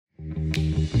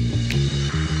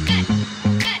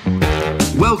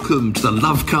Welcome to the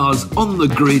Lovecars on the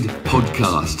Grid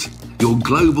podcast, your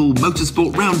global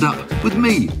motorsport roundup with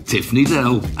me, Tiffany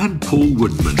Dell, and Paul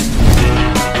Woodman.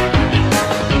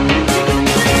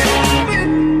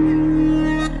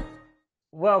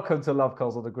 Welcome to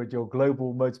Lovecars on the Grid, your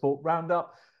global motorsport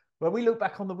roundup, where we look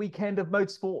back on the weekend of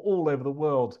motorsport all over the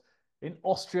world. In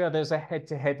Austria, there's a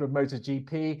head-to-head with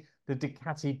MotoGP. The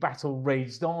Ducati battle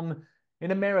raged on. In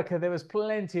America, there was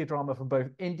plenty of drama from both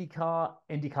Indycar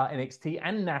NXT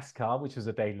and NASCAR, which was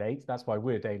a day late. That's why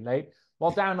we're a day late.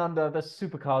 While Down Under the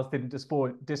Supercars didn't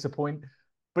disappoint.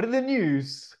 But in the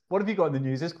news, what have you got in the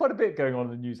news? There's quite a bit going on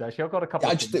in the news, actually. I've got a couple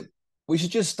of things. We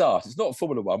should just start. It's not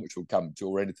Formula One, which we'll come to,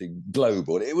 or anything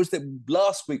global. It was that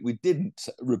last week we didn't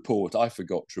report, I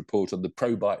forgot to report on the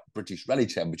Probite British Rally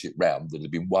Championship round that had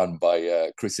been won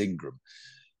by Chris Ingram.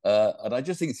 And I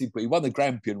just think he won the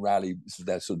Grampian Rally, this was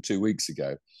there sort of 2 weeks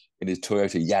ago, in his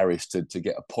Toyota Yaris to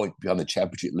get a point behind the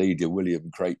championship leader, William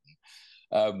Creighton,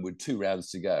 with 2 rounds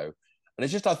to go. And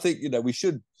it's just, I think, we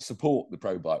should support the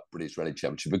Probite British Rally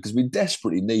Championship because we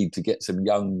desperately need to get some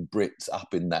young Brits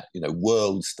up in that,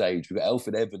 world stage. We've got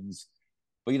Elfyn Evans,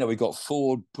 but, we've got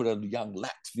Ford, put a young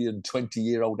Latvian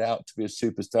 20-year-old out to be a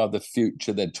superstar of the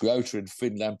future. Then Toyota in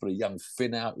Finland put a young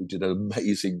Finn out who did an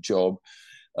amazing job.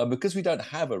 Because we don't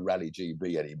have a Rally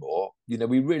GB anymore,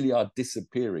 we really are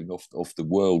disappearing off the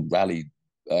world rally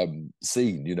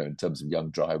scene, in terms of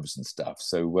young drivers and stuff.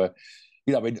 So,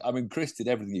 Chris did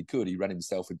everything he could. He ran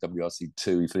himself in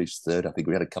WRC2. He finished third. I think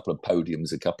we had a couple of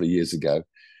podiums a couple of years ago.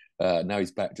 Now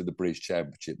he's back to the British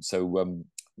Championship. So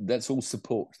let's all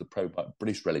support the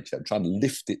British Rally Championship, trying to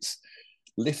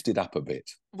lift it up a bit.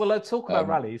 Well, let's talk about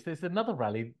rallies. There's another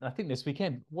rally, I think, this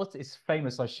weekend. What is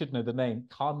famous? I should know the name.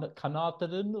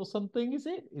 Carnarvon or something, is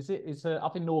it? It's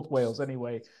up in North Wales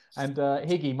anyway. And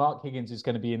Mark Higgins is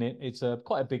going to be in it. It's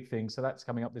quite a big thing. So that's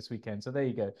coming up this weekend. So there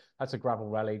you go. That's a gravel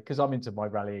rally because I'm into my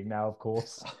rallying now, of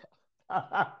course.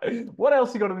 What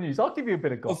else you got in the news? I'll give you a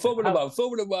bit of gossip.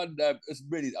 Formula One is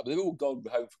really, they've all gone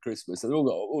home for Christmas. They've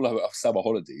all have summer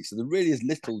holidays. So there really is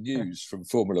little news from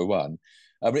Formula One.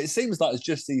 But it seems like it's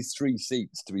just these 3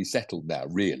 seats to be settled now,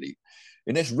 really.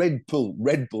 Unless Red Bull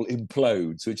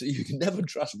implodes, which you can never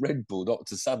trust Red Bull not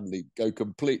to suddenly go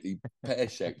completely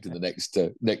pear-shaped in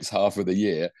the next half of the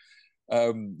year.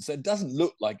 So it doesn't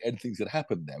look like anything's going to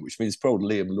happen there, which means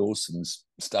probably Liam Lawson's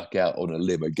stuck out on a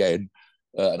limb again.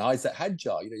 And Isaac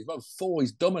Hadjar, he's won 4,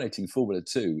 he's dominating Formula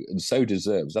 2, and so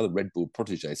deserves other Red Bull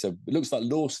protege. So it looks like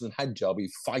Lawson and Hadjar will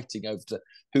be fighting over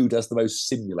who does the most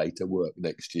simulator work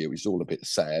next year, which is all a bit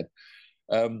sad.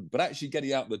 But actually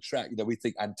getting out on the track, we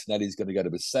think Antonelli's going to go to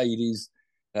Mercedes.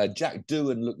 Jack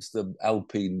Doohan looks the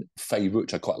Alpine favourite,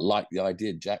 which I quite like the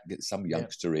idea. Jack gets some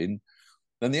youngster in.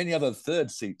 And the only other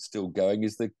third seat still going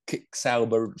is the Kick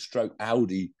Sauber /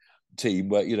 Audi team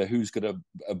where who's going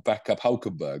to back up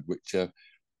Hulkenberg, which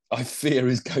I fear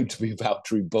is going to be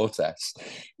Valtteri Bottas,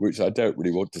 which I don't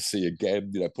really want to see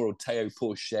again. Poor Théo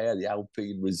Pourchaire, the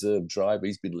Alpine reserve driver,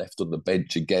 he's been left on the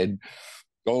bench again.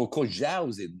 Oh, of course,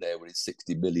 Zhao's in there with his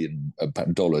 $60 million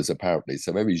apparently,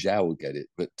 so maybe Zhao will get it.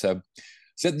 But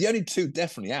so the only 2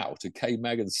 definitely out are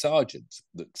K-Mag and Sargent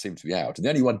that seem to be out, and the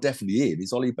only one definitely in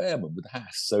is Ollie Behrman with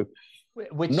Haas. So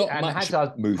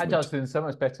Hadjar's doing so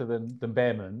much better than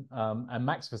Behrman, and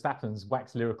Max Verstappen's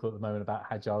waxed lyrical at the moment about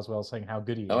Hadjar as well, saying how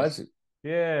good he is. Oh, is it?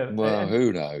 Yeah. Well,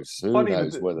 who knows? Who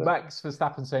knows whether Max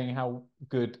Verstappen saying how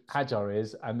good Hadjar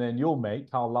is, and then your mate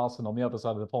Carl Larsen on the other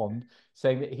side of the pond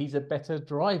saying that he's a better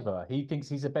driver. He thinks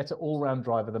he's a better all-round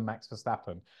driver than Max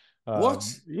Verstappen. What?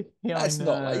 Yeah, That's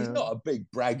not. He's not a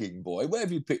big bragging boy. Where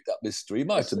have you picked up this story? He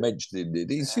might have mentioned it.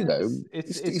 He's,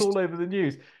 it's all over the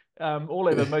news. All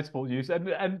over motorsport news,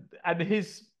 and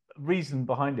his reason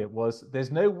behind it was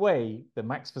there's no way that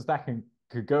Max Verstappen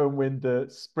could go and win the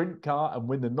sprint car and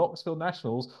win the Knoxville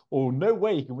Nationals, or no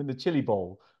way he can win the Chili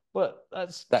Bowl. But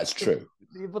that's true.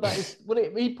 But that is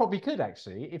he probably could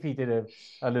actually if he did a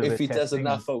little. If bit he of does testing.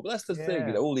 enough, well, that's the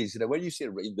thing. All these, when you see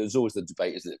there's always the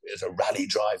debate: is a rally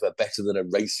driver better than a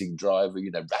racing driver?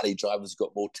 Rally drivers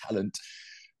got more talent.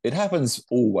 It happens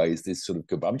always, this sort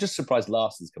of... I'm just surprised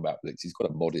Larsen's come out with it. He's quite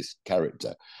a modest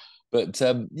character. But,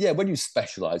 when you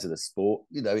specialise in a sport,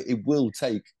 it will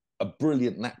take a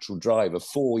brilliant natural driver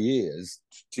 4 years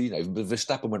to,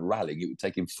 Verstappen went rallying, it would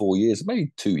take him 4 years,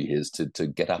 maybe 2 years to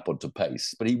get up onto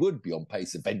pace. But he would be on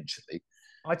pace eventually.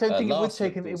 I don't think it would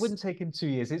take him... It wouldn't take him 2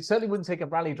 years. It certainly wouldn't take a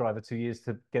rally driver 2 years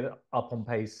to get up on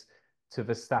pace to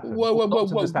Verstappen.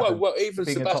 Well, even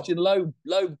Sebastian Loeb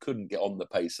couldn't get on the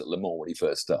pace at Le Mans when he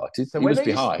first started. So he was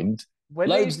behind. When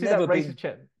they used to do that race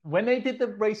when they did the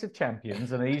Race of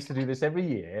Champions, and they used to do this every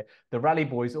year, the Rally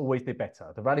Boys always did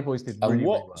better. The Rally Boys did really, And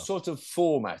what really well. sort of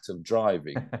format of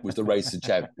driving was the Race of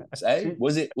Champions?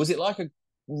 Was it like a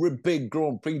big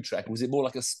Grand Prix track? Or was it more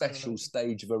like a special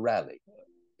stage of a rally?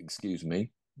 Excuse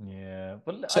me. Yeah,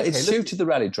 but So it suited the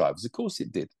rally drivers. Of course,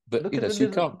 it did. But you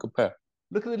can't compare.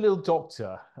 Look at the little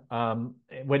doctor.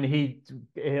 When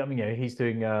he's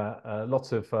doing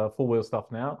lots of four-wheel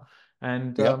stuff now,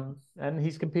 and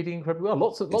he's competing incredibly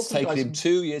well. It's taken him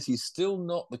 2 years. He's still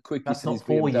not the quickest in his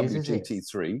BMW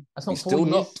GT3. That's not he's still 4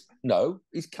 years. not. No,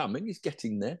 he's coming. He's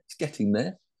getting there.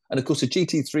 And of course, a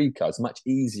GT3 car is a much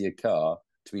easier car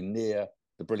to be near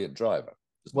the brilliant driver.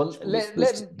 Well,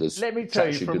 let me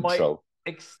tell you from my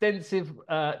extensive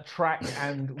track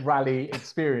and rally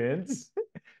experience.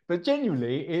 But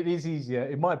genuinely, it is easier,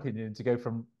 in my opinion, to go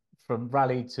from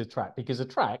rally to track, because a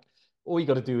track, all you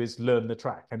got to do is learn the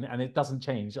track, and it doesn't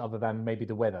change other than maybe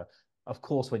the weather. Of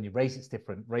course, when you race, it's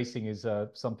different. Racing is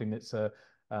something that's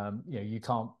you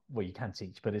can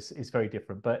teach, but it's very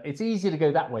different. But it's easier to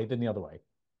go that way than the other way.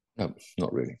 No,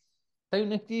 not really.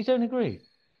 You don't agree?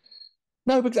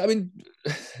 No, because I mean,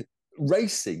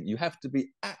 racing, you have to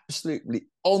be absolutely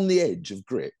on the edge of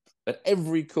grip at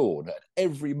every corner, at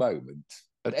every moment,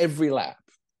 at every lap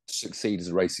to succeed as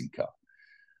a racing car.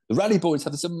 The Rally Boys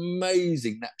have this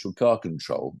amazing natural car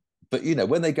control, but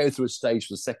when they go through a stage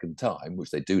for the second time,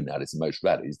 which they do now, it's in most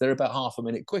rallies, they're about half a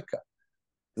minute quicker.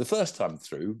 The first time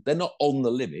through, they're not on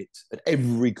the limit at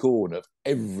every corner of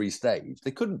every stage.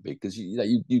 They couldn't be, because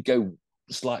you go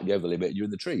slightly over the limit and you're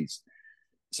in the trees.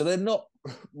 So they're not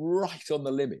right on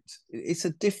the limit. It's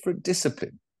a different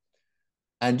discipline.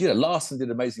 And, Larsen did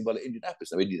amazing well at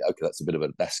Indianapolis. I mean, okay, that's a bit of a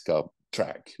NASCAR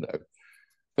track,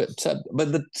 But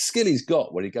the skill he's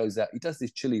got when he goes out, he does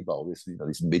this chili bowl,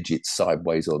 this midget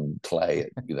sideways on clay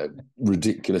at,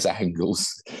 ridiculous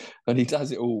angles. And he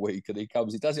does it all week. And he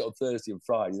does it on Thursday and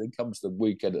Friday, then comes to the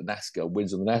weekend at NASCAR,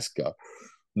 wins on the NASCAR.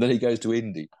 And then he goes to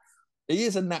Indy. He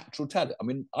is a natural talent. I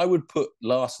mean, I would put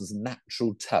Larsen's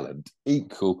natural talent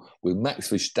equal with Max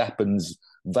Verstappen's,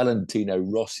 Valentino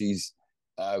Rossi's,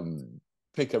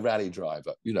 pick a rally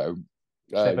driver, Kalle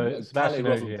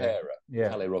Rovanpera.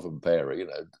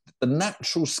 The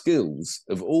natural skills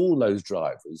of all those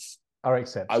drivers are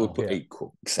exceptional. I would put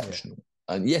equal, exceptional.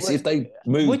 Yeah. And yes, if they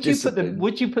move, would you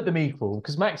put them equal?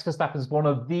 Because Max Verstappen is one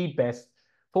of the best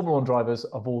Formula One drivers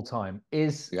of all time.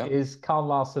 Is Carl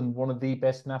Larsen one of the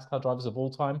best NASCAR drivers of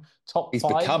all time? Top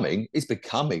five? He's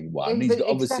becoming one. He's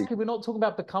obviously. We're not talking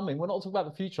about becoming. We're not talking about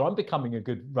the future. I'm becoming a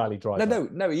good rally driver.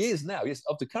 No. He is now. Yes,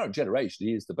 of the current generation,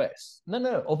 he is the best.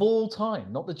 No, of all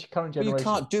time, not the current generation. Well,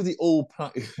 you can't do the all.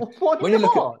 Why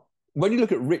not? When you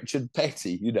look at Richard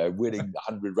Petty, winning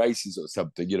 100 races or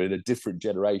something, in a different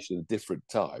generation, a different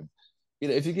time.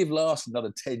 If you give Larsen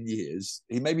another 10 years,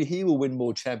 maybe he will win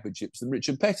more championships than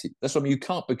Richard Petty. That's why you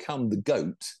can't become the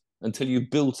GOAT until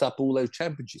you've built up all those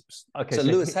championships. Okay, so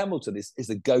Lewis Hamilton is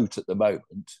the GOAT at the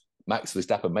moment. Max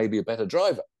Verstappen may be a better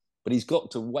driver, but he's got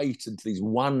to wait until he's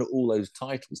won all those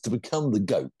titles to become the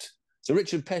GOAT. So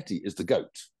Richard Petty is the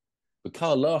GOAT. But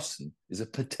Carl Larsen is a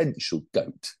potential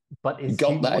GOAT. But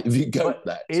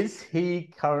is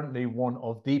he currently one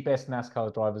of the best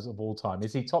NASCAR drivers of all time?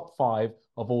 Is he top 5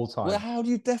 of all time? Well, how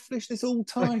do you definish this all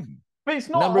time? But it's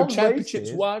not number of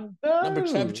championships won. Number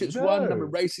of championships won. Number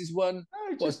of races won.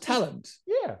 What's talent?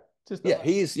 Yeah.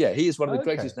 He is one of the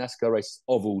greatest NASCAR races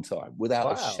of all time,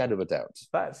 without a shadow of a doubt.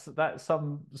 That's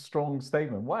some strong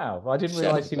statement. Wow, I didn't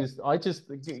realize he was. I just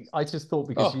thought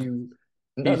because he's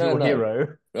your hero.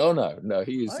 Oh no,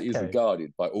 he's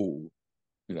regarded by all,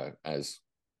 as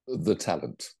the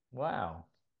talent. Wow,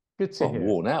 good to hear. I'm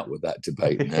worn out with that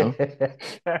debate now.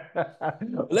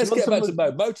 Let's get back to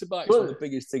motorbikes. Were the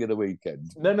biggest thing of the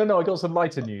weekend. No. I got some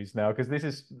lighter news now, because this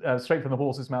is straight from the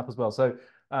horse's mouth as well. So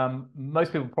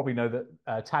most people probably know that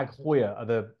Tag Heuer are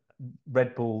the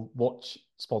Red Bull watch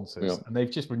sponsors, and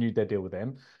they've just renewed their deal with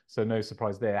them, so no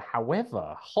surprise there.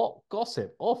 However, hot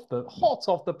gossip off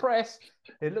the press,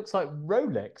 it looks like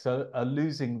Rolex are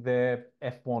losing their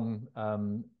F1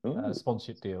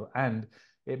 sponsorship deal, and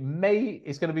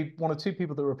it's going to be one of two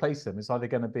people that replace them. It's either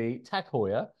going to be Tag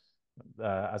Heuer,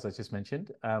 as I just mentioned,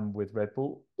 with Red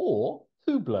Bull, or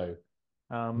Hublot,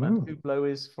 and Hublot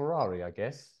is Ferrari, I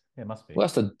guess. It must be. Well,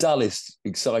 that's the dullest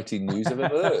exciting news I've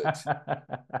ever heard.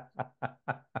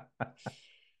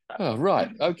 Oh, right.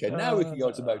 Okay, now we can go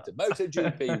on to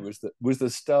MotoGP was the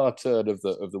star turn of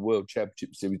the World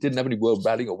Championship Series. Didn't have any World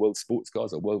Rally or World Sports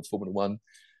Cars or World Formula One.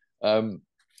 And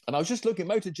I was just looking,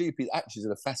 MotoGP actually is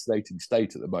in a fascinating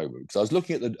state at the moment, because I was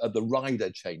looking at the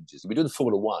rider changes. We do the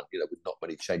Formula One, with not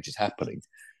many changes happening.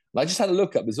 And I just had a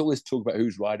look up. There's always talk about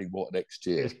who's riding what next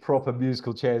year. It's proper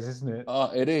musical chairs, isn't it?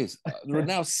 It is. There are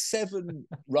now 7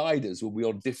 riders will be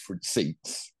on different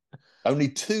seats. Only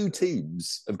 2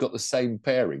 teams have got the same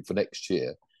pairing for next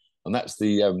year, and that's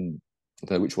the I don't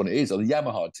know which one it is. The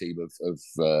Yamaha team of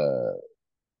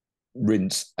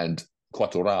Rins and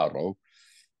Quattararo,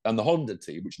 and the Honda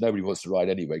team, which nobody wants to ride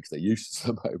anyway because they're useless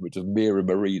at the moment, of Mira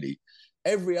Marini.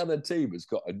 Every other team has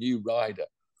got a new rider.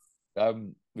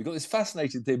 We've got this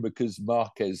fascinating thing because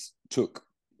Marquez took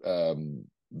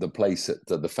the place at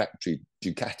the factory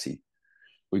Ducati.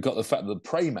 We've got the fact that the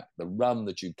Pramac, that run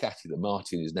the Ducati, that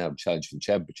Martin is now challenging the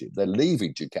championship, they're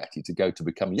leaving Ducati to go to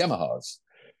become Yamahas.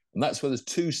 And that's where there's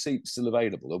 2 seats still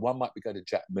available. And one might be going to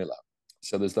Jack Miller.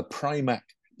 So there's the Pramac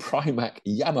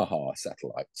Yamaha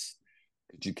satellites.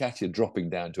 Ducati are dropping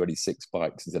down to only 6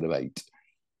 bikes instead of 8.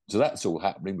 So that's all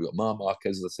happening. We've got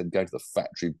Marquez, as I said, going to the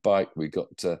factory bike. We've got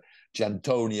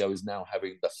Giantonio is now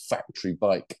having the factory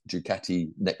bike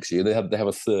Ducati next year. They have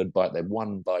a third bike. They have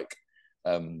 1 bike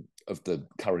of the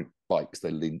current bikes.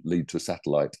 They lead to a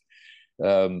satellite.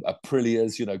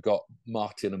 Aprilia's, got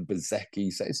Martin and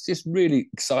Bezzecchi. So it's just really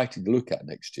exciting to look at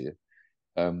next year.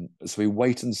 So we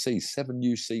wait and see. 7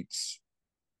 new seats.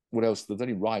 What else? There's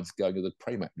only rides going of the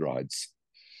Pramac rides.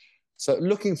 So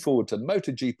looking forward to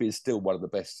MotoGP is still one of the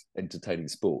best entertaining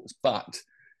sports, but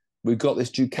we've got this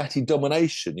Ducati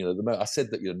domination. I said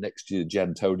that next year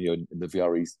Giantonio in the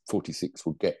VRE 46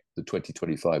 will get the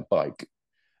 2025 bike,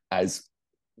 as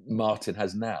Martin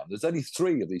has now. There's only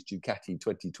 3 of these Ducati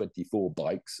 2024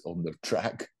 bikes on the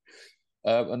track,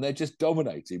 and they're just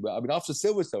dominating. But I mean, after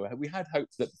Silverstone, we had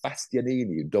hopes that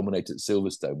Bastianini, who dominated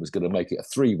Silverstone, was going to make it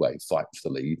a 3-way fight for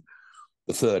the lead,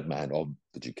 the third man on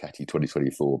the Ducati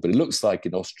 2024. But it looks like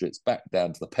in Austria, it's back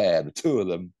down to the pair, the 2 of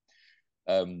them.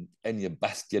 Enea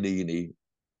Bastianini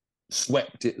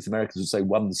swept it, as Americans would say,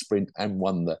 won the sprint and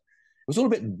won the... It was all a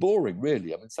bit boring,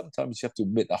 really. I mean, sometimes you have to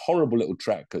admit a horrible little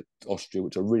track at Austria,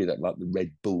 which I really don't like, the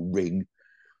Red Bull Ring,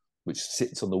 which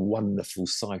sits on the wonderful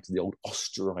site of the old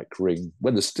Österreich Ring,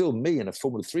 when there's still me in a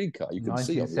Formula 3 car. You can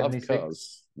see on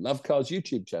Lovecars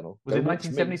YouTube channel. Was it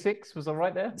 1976? Was I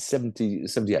right there?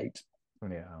 78.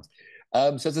 Yeah.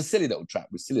 So it's a silly little track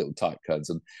with silly little tight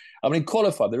curves. And I mean, in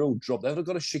qualifying, they're all dropped. They've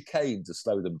got a chicane to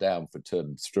slow them down for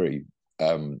turn 3.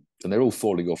 And they're all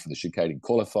falling off in the chicane in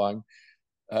qualifying.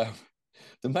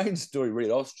 The main story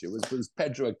really in Austria was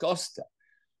Pedro Acosta,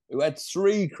 who had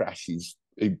 3 crashes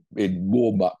in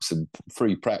warm-ups and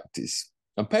free practice.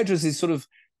 And Pedro's is sort of,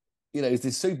 he's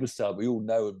this superstar we all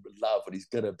know and love, and he's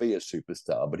going to be a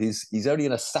superstar. But he's only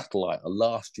in a satellite of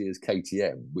last year's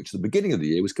KTM, which at the beginning of the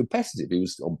year was competitive. He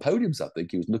was on podiums, I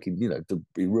think. He was looking, to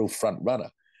be a real front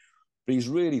runner. But he's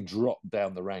really dropped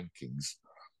down the rankings.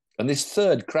 And this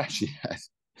 3rd crash he had,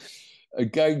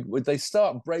 when they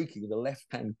start braking in the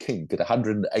left-hand kink at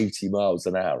 180 miles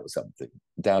an hour or something,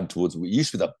 down towards what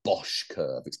used to be the Bosch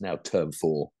curve. It's now turn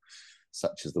 4,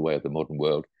 such is the way of the modern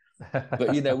world.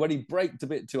 But, when he braked a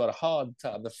bit too hard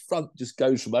time, the front just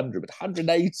goes from under him at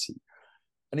 180.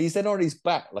 And he's then on his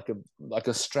back like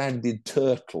a stranded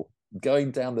turtle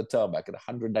going down the tarmac at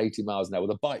 180 miles an hour.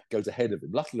 The bike goes ahead of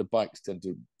him. Luckily, the bikes tend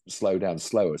to slow down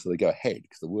slower, so they go ahead,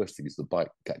 because the worst thing is the bike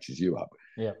catches you up.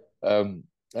 Yeah.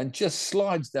 And just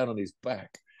slides down on his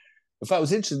back. In fact, it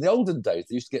was interesting. In the olden days,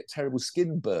 they used to get terrible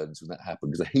skin burns when that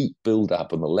happened because the heat build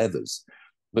up on the leathers.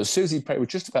 But Susie Perry was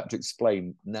just about to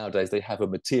explain nowadays they have a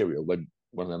material when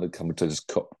another commentators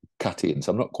cut in.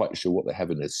 So I'm not quite sure what they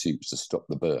have in their suits to stop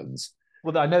the burns.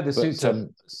 Well, I know the suits are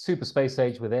super space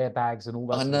age with airbags and all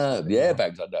that. I know, the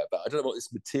airbags I know, but I don't know what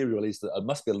this material is. It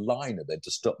must be a liner then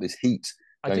to stop this heat.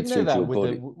 I didn't know that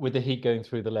with the heat going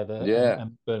through the leather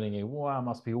and burning you. Wow,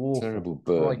 must be awful. Terrible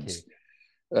burns.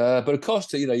 But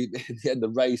Acosta, in the end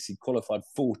of the race, he qualified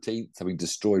 14th, having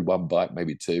destroyed 1 bike,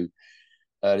 maybe 2.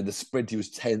 In the sprint, he was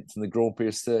 10th, and the Grand Prix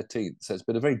is 13th. So it's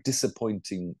been a very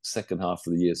disappointing second half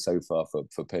of the year so far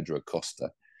for Pedro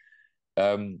Acosta.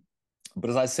 But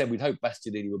as I said, we'd hope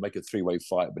Bastianini would make a 3-way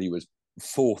fight, but he was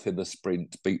 4th in the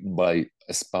sprint, beaten by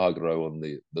Espargaro on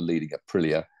the leading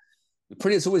Aprilia.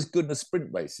 Aprilia's always good in the sprint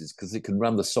races because it can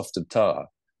run the softer tyre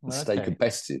and stay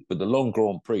competitive. But the long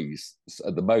Grand Prix,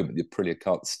 at the moment, the Aprilia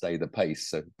can't stay the pace.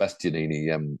 So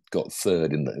Bastianini got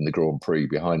 3rd in the Grand Prix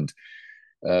behind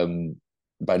Bagnaia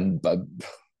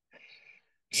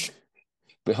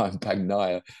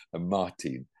and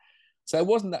Martin. So it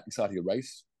wasn't that exciting a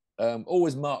race.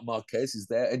 Always Marc Marquez is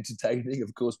there, entertaining,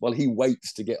 of course, while he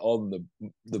waits to get on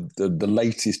the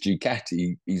latest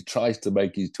Ducati. He tries to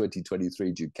make his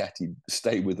 2023 Ducati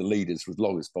stay with the leaders for as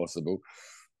long as possible.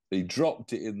 He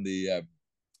dropped it in the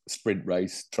sprint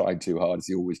race, trying too hard, as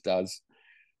he always does.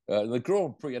 The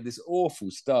Grand Prix had this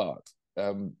awful start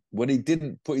when he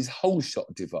didn't put his whole shot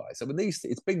device. I mean,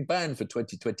 it's been banned for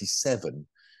 2027.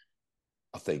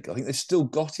 I think they've still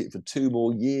got it for 2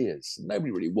 more years.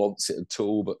 Nobody really wants it at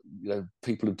all, but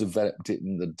people have developed it,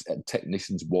 and the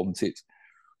technicians want it.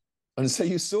 And so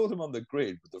you saw them on the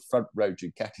grid with the front row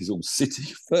Ducatis all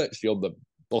sitting virtually on the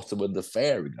bottom of the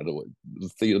fairing. I don't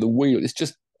know, the wheel. It's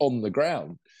just on the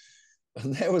ground.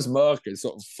 And there was Marcus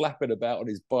sort of flapping about on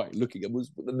his bike, looking. It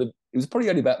was probably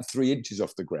only about 3 inches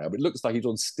off the ground. It looks like he's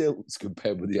on stilts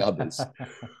compared with the others.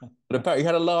 But apparently he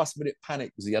had a last-minute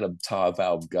panic because he had a tyre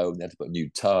valve go and they had to put a new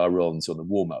tyre on. So on the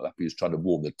warm-up lap, he was trying to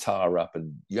warm the tyre up.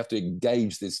 And you have to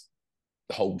engage this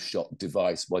whole shot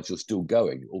device while you're still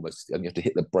going, almost. And you have to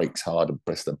hit the brakes hard and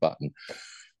press the button.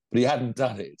 But he hadn't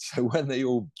done it. So when they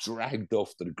all dragged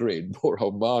off to the grid, poor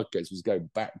old Marquez was going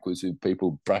backwards with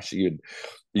people brushing, and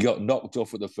he got knocked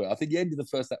off with the first. I think he ended the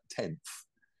first lap 10th.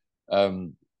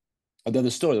 And then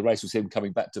the story of the race was him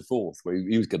coming back to 4th, where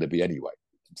he was going to be anyway.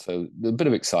 So a bit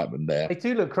of excitement there. They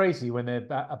do look crazy when they're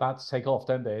about to take off,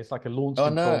 don't they? It's like a launch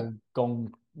control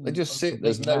gone. They just sit.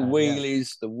 There's no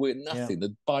wheelies, nothing.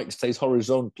 The bike stays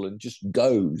horizontal and just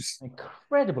goes.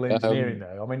 Incredible engineering,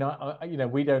 though. I mean, I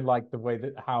we don't like the way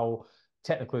that how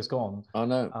technical it's gone. I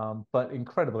know, but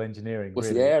incredible engineering. What's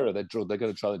the era? They're going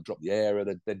to try to drop the era.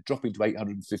 They're dropping to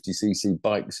 850cc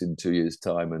bikes in 2 years'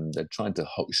 time, and they're trying to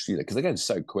because they're going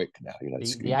so quick now.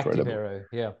 It's the active era,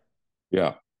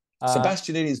 yeah.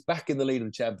 Sebastianini is back in the lead of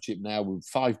the championship now with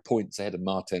 5 points ahead of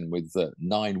Martin with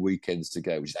 9 weekends to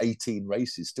go, which is 18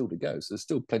 races still to go. So there's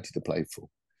still plenty to play for.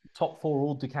 Top 4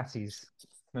 all Ducatis.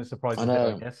 No surprises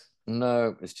there, I guess.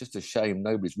 No, it's just a shame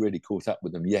nobody's really caught up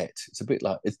with them yet. It's a bit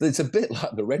like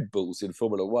the Red Bulls in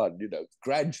Formula One.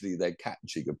 Gradually they're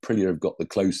catching. Aprilia have got the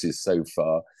closest so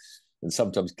far, and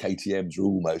sometimes KTM's are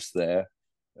almost there.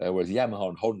 Whereas Yamaha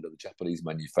and Honda, the Japanese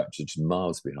manufacturers, are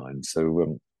miles behind.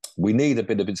 So we need a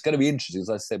bit of. It's going to be interesting, as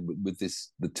I said, with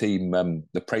the team,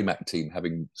 the Pramac team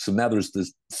having. So now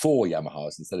there's 4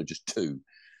 Yamahas instead of just 2, and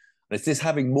it's this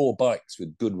having more bikes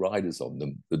with good riders on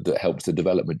them that helps the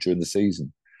development during the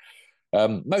season.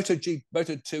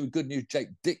 Moto2, good news. Jake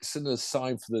Dixon has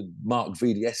signed for the Mark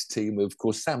VDS team. Of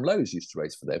course, Sam Lowe's used to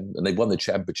race for them, and they've won the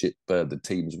championship. The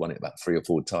team's won it about 3 or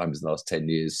 4 times in the last 10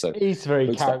 years. So he's a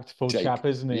very characterful chap,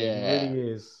 isn't he? Yeah. He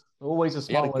really is. Always a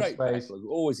smile on his face.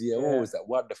 Always that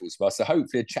wonderful smile. So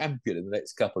hopefully a champion in the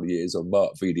next couple of years on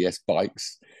Mark VDS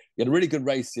bikes. He had a really good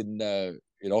race in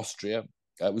Austria.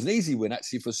 It was an easy win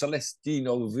actually for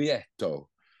Celestino Vieto,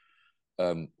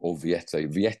 or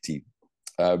Vietti,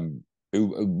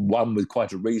 who won with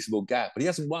quite a reasonable gap. But he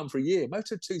hasn't won for a year.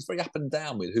 Moto2 is very up and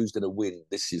down with who's going to win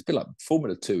this year. It's a bit like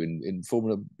Formula 2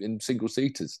 in single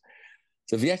seaters.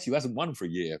 So Vietti hasn't won for a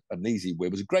year, an easy win.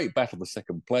 It was a great battle for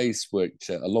second place, which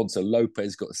Alonso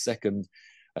Lopez got second,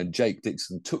 and Jake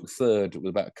Dixon took third with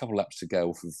about a couple of laps to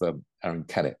go off of Aaron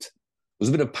Canet. There was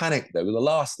a bit of panic, though. With the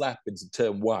last lap into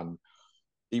turn 1,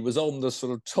 he was on the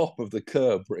sort of top of the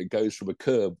curb where it goes from a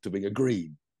curb to being a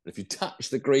green. And if you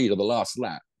touch the green on the last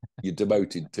lap, you're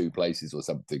demoted 2 places or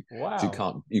something. Wow.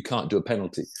 So you can't do a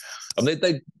penalty. And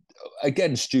they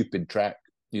again, stupid track.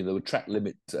 There were track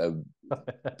limit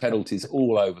penalties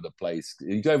all over the place.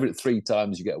 You go over it 3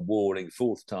 times, you get a warning.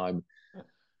 4th time,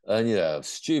 and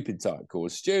stupid time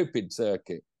course, stupid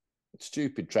circuit,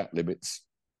 stupid track limits.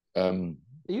 Are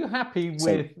you happy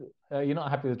with? You're not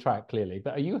happy with the track, clearly,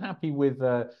 but are you happy with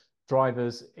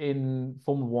drivers in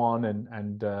Formula 1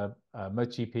 and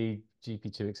MotoGP,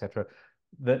 GP2, etc.,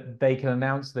 that they can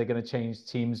announce they're going to change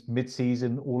teams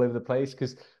mid-season all over the place?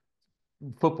 Because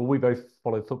football, we both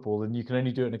follow football, and you can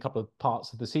only do it in a couple of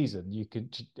parts of the season. You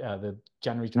could the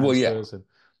January transfers,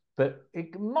 but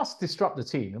it must disrupt the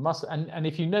team. It must, and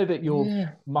if you know that your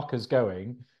mucker's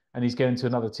going and he's going to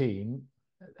another team,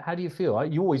 how do you feel?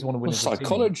 You always want to win.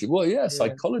 Psychology. Team. Well, yeah,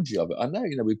 psychology of it. I know.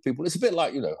 With people, it's a bit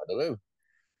like I don't know.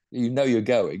 You're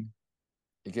going,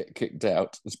 you get kicked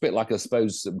out. It's a bit like I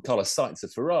suppose Carlos Sainz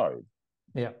of Ferrari.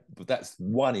 Yeah, but that's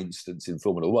one instance in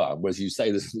Formula 1. Whereas you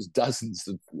say there's dozens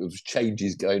of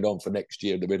changes going on for next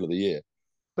year in the middle of the year.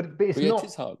 But it's not.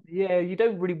 It's hard. Yeah, you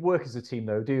don't really work as a team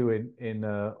though, do you? In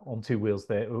on 2 wheels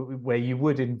there, where you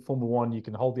would in Formula 1, you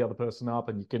can hold the other person up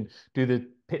and you can do the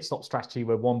pit stop strategy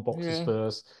where one boxes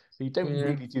first. But you don't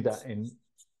really do that in.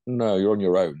 No, you're on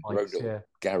your own.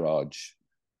 Garage.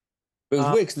 But it was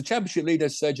weird because the championship leader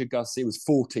Sergio Garcia was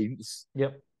 14th.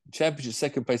 Yep. Championship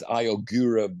second place,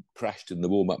 Ayogura crashed in the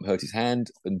warm-up and hurt his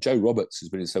hand. And Joe Roberts, who's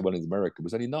been in so well in America,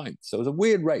 was only 9th. So it was a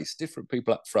weird race, different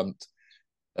people up front.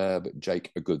 But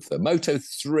Jake, a good third.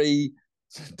 Moto3,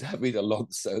 So David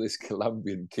Alonso, this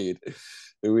Colombian kid,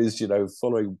 who is,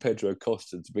 following Pedro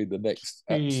Costa to be the next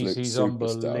absolute He's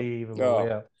superstar. unbelievable. Oh,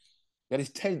 Yeah. He had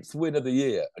his 10th win of the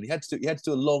year, and he had to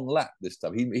do a long lap this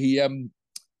time.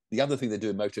 The other thing they do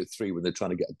in Moto3 when they're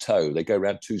trying to get a tow, they go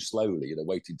around too slowly,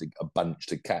 waiting to a bunch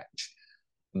to catch.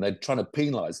 And they're trying to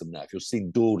penalise them now. If you're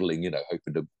seen dawdling,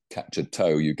 hoping to catch a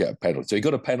tow, you get a penalty. So he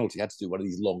got a penalty, he had to do one of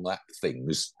these long lap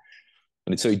things.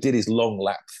 And so he did his long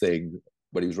lap thing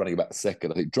when he was running about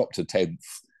second. I think dropped to 10th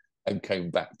and came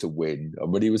back to win.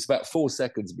 And when he was about 4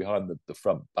 seconds behind the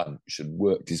front bunch and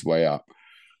worked his way up.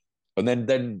 And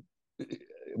then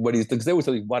when because there was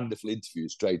a wonderful interview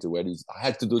straight away. I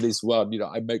had to do this one.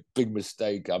 I make big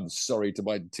mistake. I'm sorry to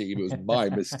my team. It was my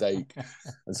mistake,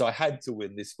 and so I had to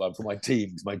win this one for my team.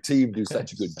 Because my team do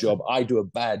such a good job. I do a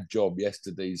bad job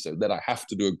yesterday, so then I have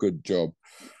to do a good job.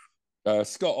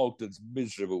 Scott Ogden's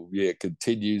miserable year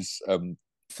continues.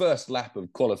 First lap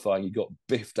of qualifying, he got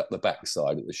biffed up the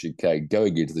backside at the chicane.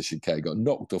 Going into the chicane, got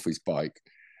knocked off his bike.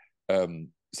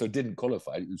 So didn't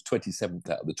qualify. It was 27th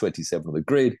out of the 27 on the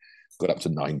grid. Got up to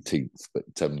 19th, but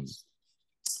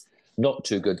not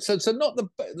too good. So not the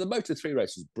Moto3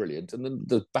 race was brilliant, and then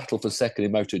the battle for second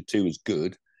in Moto2 was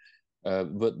good,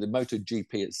 but the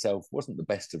MotoGP itself wasn't the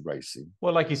best of racing.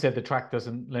 Well, like you said, the track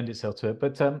doesn't lend itself to it.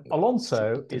 But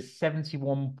Alonso is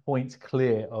 71 points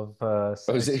clear of.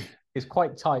 It's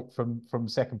quite tight from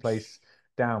second place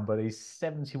down, but he's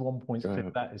 71 points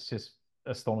clear. That is just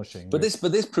astonishing. But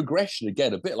this progression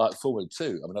again, a bit like Formula 2.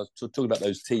 I mean, I was talking about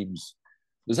those teams.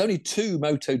 There's only 2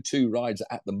 Moto2 rides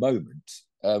at the moment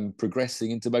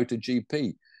progressing into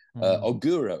MotoGP.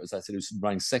 Ogura, as I said, who's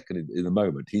running second in the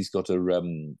moment, he's got a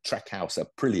Trackhouse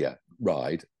Aprilia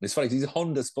ride. And it's funny, he's a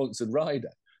Honda-sponsored rider.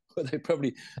 But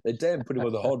they daren't put him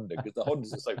on the Honda because the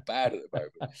Hondas are so bad at the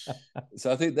moment.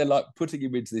 So I think they're like putting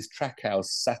him into this Trackhouse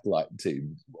satellite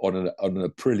team on an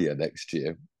Aprilia next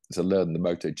year to learn the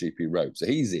MotoGP ropes. So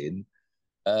he's in.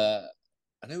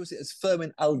 And who was it? It's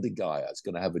Fermin Aldeguer is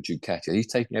going to have a Ducati. He's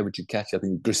taking over Ducati, I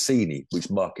think, Gresini, which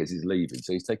Marquez is leaving.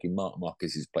 So he's taking Marc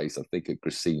Marquez's place, I think, at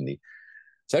Gresini.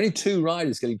 So only 2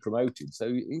 riders getting promoted. So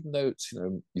even though it's,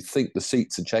 you think the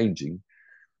seats are changing,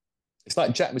 it's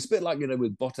like it's a bit like,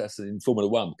 with Bottas in Formula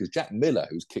 1, because Jack Miller,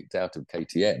 who's kicked out of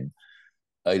KTM,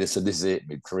 he just said, this is it,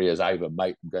 my career's over,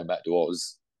 mate, I'm going back to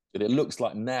Oz. And it looks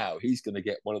like now he's going to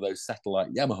get one of those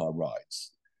satellite Yamaha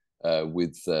rides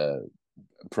with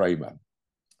Prema,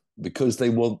 because they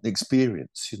want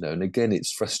experience, and again,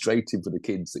 it's frustrating for the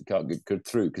kids that can't get good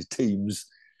through, because teams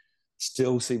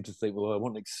still seem to think, well, I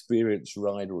want an experienced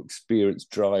rider or experienced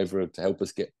driver to help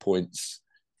us get points.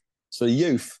 So the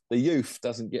youth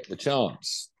doesn't get the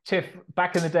chance. Tiff,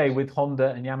 back in the day with Honda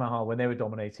and Yamaha when they were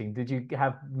dominating, did you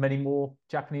have many more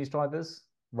Japanese riders?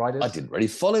 I didn't really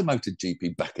follow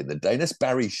MotoGP back in the day. Unless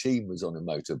Barry Sheen was on a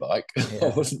motorbike,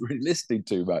 I wasn't really listening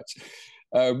too much.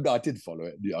 No, I did follow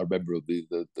it. I remember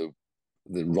the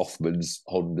Rothmans,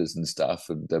 Hondas and stuff,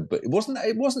 but it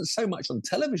wasn't so much on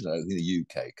television, I don't think, in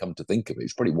the UK. Come to think of it,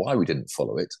 it's probably why we didn't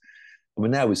follow it. I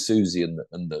mean, now with Susie and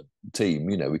the team,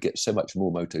 we get so much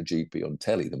more MotoGP on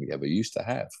telly than we ever used to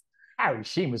have. Harry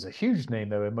Sheen was a huge name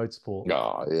though in motorsport.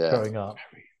 Oh yeah, growing up.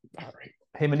 Barry.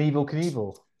 Him and Evel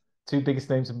Knievel, 2 biggest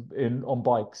names on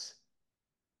bikes.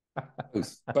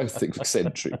 both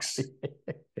eccentrics.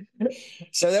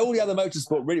 So all the other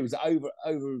motorsport really was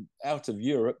out of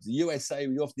Europe. The USA,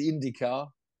 we off the IndyCar,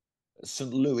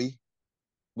 St. Louis.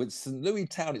 With St. Louis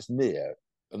town, it's near,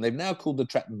 and they've now called the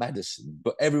track Madison,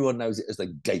 but everyone knows it as the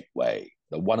Gateway,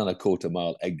 the 1.25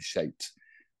 mile egg-shaped.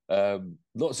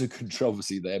 Lots of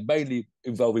controversy there, mainly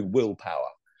involving willpower.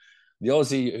 The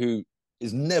Aussie, who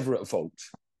is never at fault,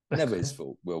 never his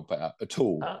fault, willpower at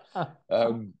all.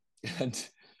 And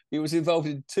he was involved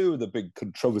in 2 of the big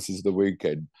controversies of the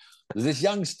weekend. There's this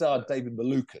young star, David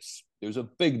Malukas. He was a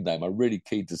big name. I'm really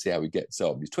keen to see how he gets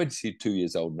on. He's 22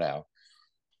 years old now.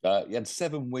 He had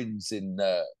 7 wins in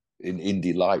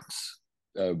Indy Lights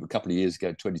a couple of years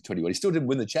ago, 2021. He still didn't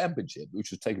win the championship,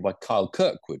 which was taken by Kyle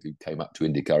Kirkwood, who came up to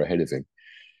IndyCar ahead of him.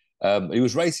 He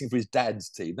was racing for his dad's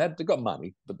team. They've got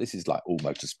money, but this is like all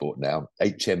motorsport now.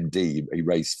 HMD, he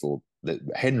raced for the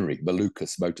Henry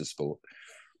Malukas Motorsport.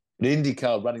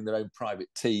 IndyCar running their own private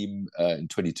team in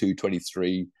 22,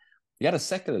 23. He had a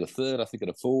second and a third, I think,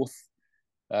 and a fourth.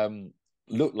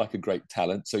 Looked like a great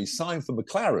talent. So he signed for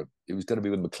McLaren. He was going to be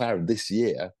with McLaren this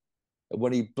year. And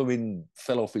when he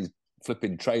fell off his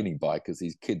flipping training bike, because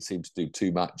these kids seem to do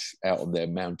too much out on their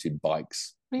mountain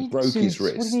bikes, broke his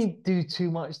wrist. What do you mean do too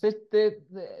much? They're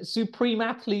supreme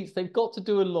athletes. They've got to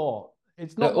do a lot.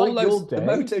 It's not like your day. The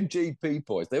MotoGP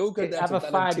boys, they all go down have to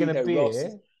a fag and a beer.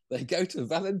 Ross. they go to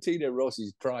Valentino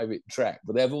Rossi's private track,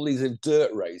 but they have all these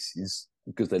dirt races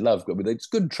because they love. I mean, it's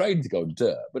good training to go on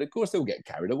dirt, but of course they'll get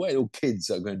carried away. All kids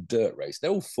are going dirt race.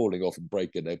 They're all falling off and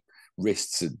breaking their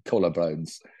wrists and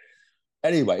collarbones.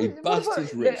 Anyway, he busts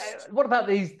his wrist. What about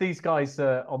these guys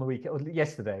on the weekend,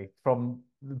 yesterday, from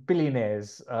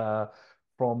billionaires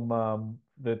from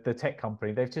the tech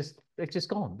company? They've just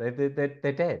gone.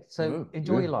 They're dead. So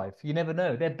enjoy your life. You never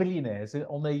know. They're billionaires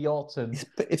on their yacht. And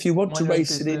if you want to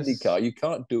race an IndyCar, you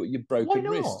can't do it. You're broken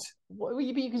wrist. Well,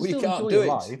 you can still enjoy your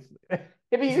life.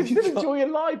 If you can still enjoy your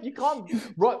life, you can't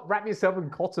wrap yourself in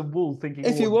cotton wool thinking.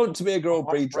 If you want to be a Grand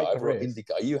Prix driver or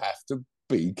IndyCar, you have to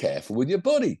be careful with your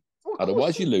body.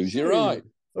 Otherwise, you lose your eye.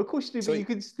 Of course you do, but you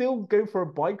can still go for a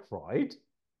bike ride.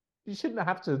 You shouldn't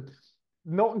have to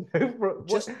not go for it.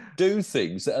 Just do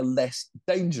things that are less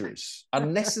dangerous,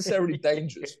 unnecessarily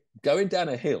dangerous. Going down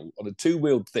a hill on a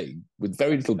two-wheeled thing with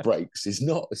very little brakes is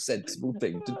not a sensible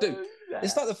thing to do.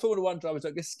 It's like the Formula One drivers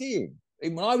don't go skiing.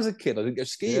 When I was a kid, I didn't go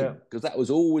skiing because that was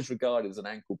always regarded as an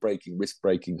ankle-breaking,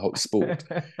 wrist-breaking hot sport.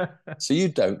 So you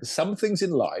don't. Some things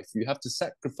in life you have to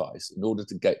sacrifice in order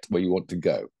to get to where you want to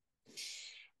go.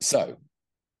 So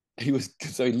he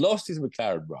lost his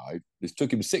McLaren ride. It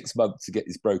took him 6 months to get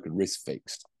his broken wrist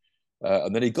fixed.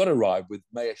 And then he got a ride with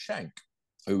Meyer Shank,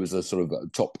 who was a sort of a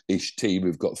top-ish team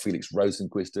who've got Felix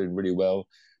Rosenqvist doing really well.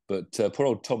 But poor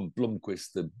old Tom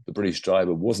Blomqvist, the British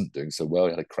driver, wasn't doing so well.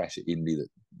 He had a crash at Indy that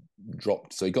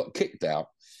dropped, so he got kicked out.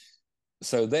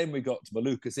 So then we got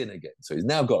Malukas in again. So he's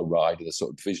now got a ride in a sort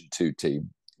of Division 2 team.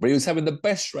 But he was having the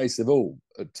best race of all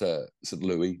at St.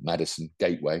 Louis, Madison,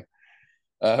 Gateway.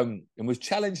 And was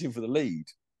challenging for the lead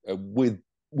with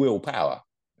Will Power.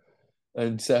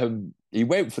 And he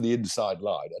went for the inside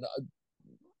line.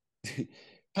 And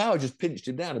Power just pinched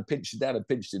him down and pinched him down and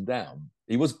pinched him down.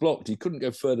 He was blocked. He couldn't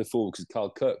go further forward because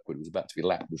Carl Kirkwood was about to be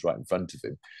lapped, was right in front of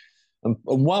him. And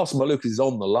whilst Malukas is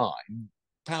on the line,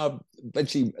 Power,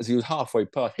 eventually, as he was halfway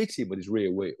past, hit him with his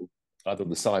rear wheel, either on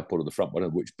the side port or the front one,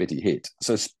 of which bit he hit.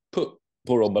 So put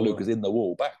poor old Malukas in the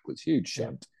wall backwards. Huge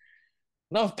shunt.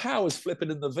 Now Power's flipping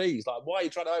in the V's, like, why are you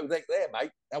trying to overtake there,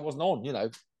 mate? That wasn't on, you know.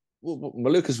 Well,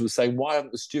 Malukas was saying, why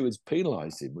haven't the stewards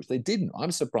penalised him? Which they didn't.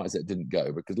 I'm surprised that didn't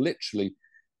go because literally,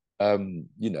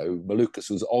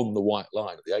 Malukas was on the white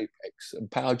line at the apex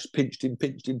and Power just pinched him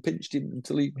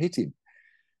until he hit him.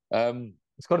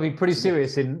 It's got to be pretty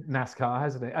serious in NASCAR,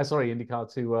 hasn't it?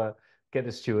 IndyCar to get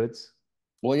the stewards.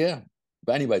 Well, yeah.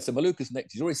 But anyway, so Malukas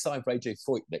next, he's already signed for AJ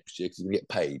Foyt next year because he's going to get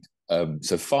paid.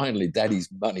 So finally, Daddy's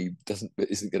money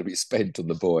isn't going to be spent on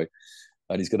the boy.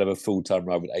 And he's going to have a full-time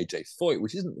ride with AJ Foyt,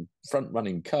 which isn't a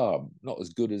front-running car, not as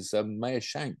good as Meyer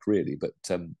Shank, really. But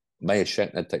Meyer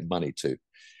Shank had to take money too.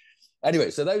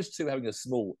 Anyway, so those two having a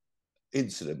small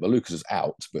incident. Malukas was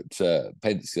out, but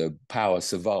Power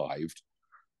survived.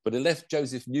 But it left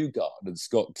Joseph Newgarden and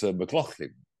Scott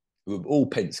McLaughlin, who were all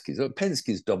Penske's.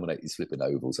 Penske's dominate these flipping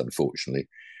ovals, unfortunately.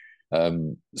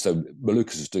 So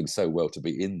Malukas was doing so well to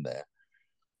be in there.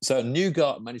 So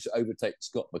Newgarden managed to overtake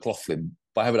Scott McLaughlin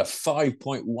by having a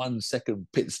 5.1 second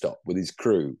pit stop with his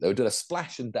crew. They were doing a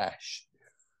splash and dash.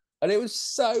 And it was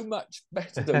so much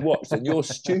better to watch than your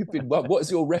stupid one. What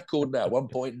is your record now?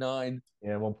 1.9? Yeah,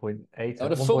 1.8.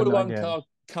 When a Formula One car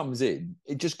comes in,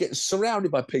 it just gets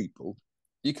surrounded by people.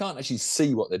 You can't actually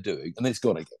see what they're doing, and then it's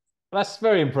gone again. That's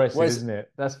very impressive, isn't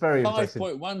it? That's very impressive.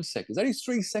 5.1 seconds, only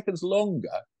 3 seconds longer.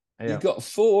 Yeah. You've got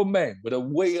 4 men with a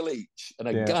wheel each and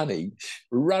a gun each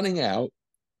running out,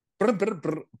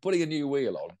 putting a new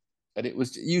wheel on. And it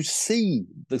was, you see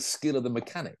the skill of the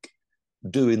mechanic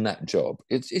doing that job.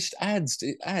 It adds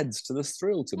to the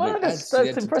thrill to me. That's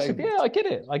impressive. Yeah, I get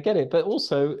it. But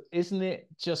also, isn't it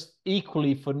just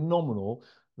equally phenomenal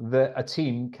that a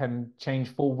team can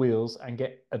change 4 wheels and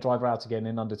get a driver out again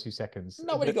in under 2 seconds?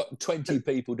 Not when you've got 20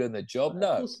 people doing their job,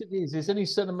 no. Of course it is. There's only a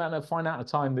certain amount of finite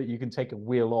time that you can take a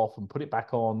wheel off and put it back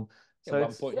on. So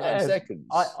 1.9 seconds.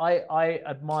 I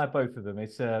admire both of them.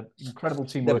 It's incredible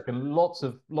teamwork and lots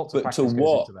of practice to goes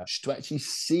watch, into that. to actually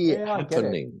see it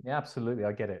happening. Yeah, absolutely,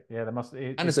 I get it. Yeah, there must.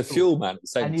 And as a fuel man at the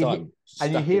same time.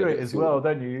 And you hear it as well,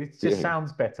 don't you? It just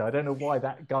sounds better. I don't know why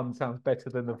that gun sounds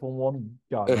better than the Formula 1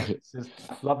 gun. It's just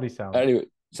lovely sound. Anyway,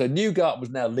 so Newgarden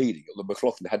was now leading, or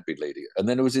McLaughlin had been leading, and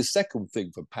then there was this second thing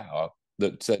for Power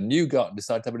that Newgarden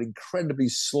decided to have an incredibly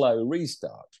slow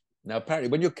restart. Now, apparently,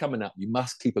 when you're coming up, you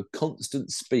must keep a constant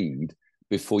speed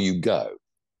before you go.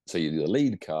 So you're the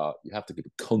lead car, you have to keep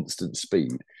a constant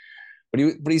speed. But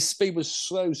his speed was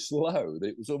so slow that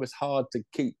it was almost hard to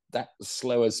keep that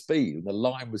slower speed. And the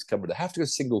line was coming. They have to go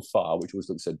single file, which always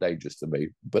looks so dangerous to me,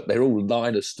 but they're all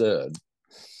line astern.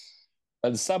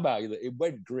 And somehow it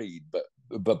went green, but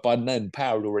but by then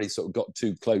Power had already sort of got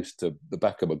too close to the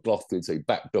back of McLaughlin, so he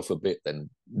backed off a bit. Then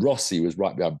Rossi was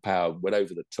right behind Power, went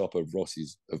over the top of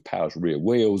Power's rear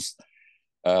wheels.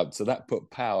 So that put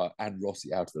Power and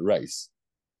Rossi out of the race.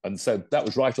 And so that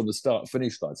was right on the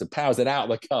start-finish line. So Power's then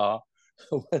out of the car.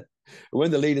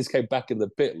 When the leaders came back in the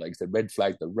pit lanes, they red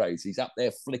flagged the race. He's up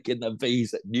there flicking the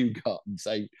V's at Newgarden and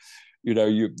saying, you know,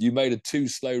 you made a too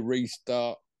slow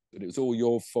restart and it was all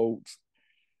your fault.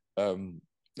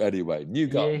 Anyway,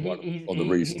 Newgarden won on the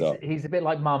restart. He's a bit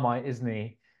like Marmite, isn't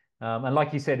he? And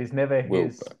like you said, it's never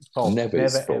his fault. Never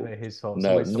ever his fault.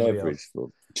 No, never his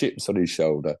fault. Chips on his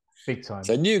shoulder. Big time.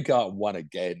 So Newgarden won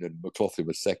again and McLaughlin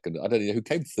was second. I don't know who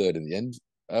came third in the end.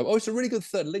 It's a really good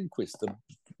third. Lindquist, the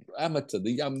amateur,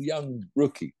 the young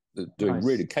rookie, doing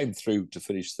really came through to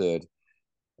finish third.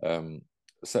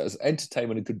 So it was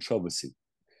entertainment and controversy.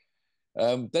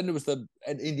 Then there was the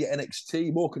Indy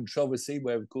NXT, more controversy,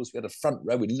 where of course we had a front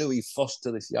row with Louis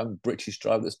Foster, this young British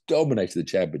driver that's dominated the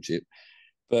championship.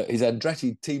 But his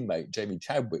Andretti teammate, Jamie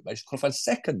Chadwick, managed to qualify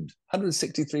second,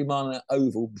 163 mile an hour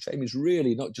oval. Jamie's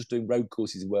really not just doing road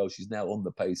courses well, she's now on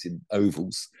the pace in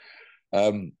ovals.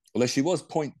 Although she was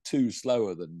 0.2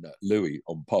 slower than Louis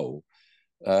on pole.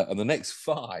 And the next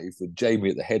five, with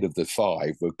Jamie at the head of the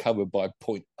five, were covered by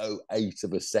 0.08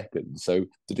 of a second. So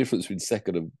the difference between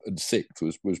second and sixth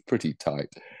was pretty tight.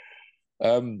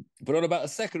 But on about a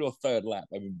second or third lap,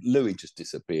 I mean, Louis just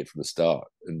disappeared from the start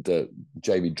and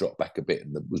Jamie dropped back a bit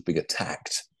and was being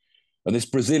attacked. And this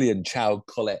Brazilian, Chao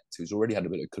Colette, who's already had a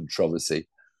bit of controversy,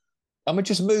 I mean,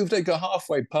 just moved, they got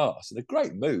halfway past, and a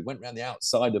great move, went around the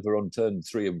outside of her on turn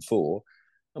 3 and 4,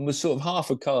 and was sort of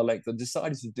half a car length and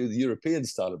decided to do the European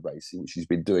style of racing, which he's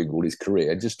been doing all his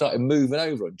career, and just started moving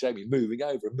over on Jamie, moving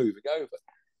over and moving over.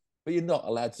 But you're not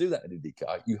allowed to do that in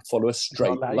IndyCar. You follow a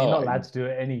straight line. You're not allowed to do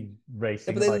it any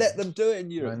racing. Yeah, but they let them do it in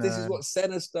Europe. This is what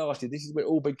Senna started. This is where it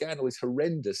all began, all this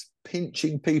horrendous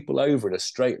pinching people over in a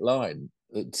straight line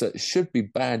that should be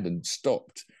banned and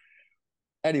stopped.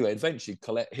 Anyway, eventually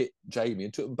Colette hit Jamie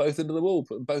and took them both into the wall,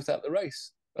 put them both out of the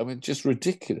race. I mean, just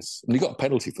ridiculous. And he got a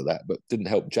penalty for that, but didn't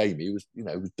help Jamie. He was,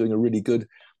 was doing a really good.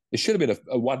 It should have been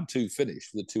a 1-2 finish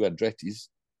for the two Andrettis.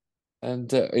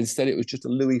 And instead, it was just a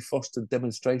Louis Foster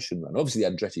demonstration run. Obviously,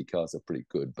 the Andretti cars are pretty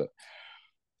good, but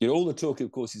all the talk,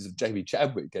 of course, is of Jamie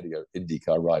Chadwick getting an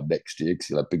IndyCar ride next year because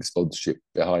he'll have big sponsorship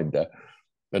behind her.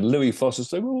 And Louis Foster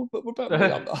saying, "Well, but what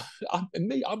about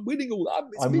me? I'm winning all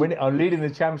that. I'm leading the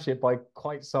championship by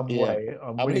quite some way.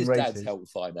 I'm winning his races." Dad's helped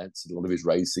finance a lot of his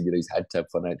racing. He's had to have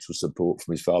financial support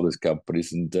from his father's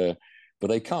companies, and but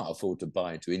they can't afford to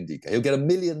buy into IndyCar. He'll get $1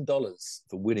 million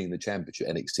for winning the championship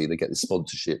at NXT. They get the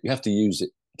sponsorship. You have to use it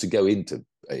to go into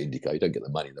IndyCar. You don't get the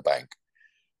money in the bank.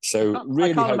 So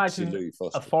really, I can't imagine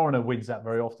a foreigner wins that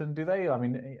very often, do they? I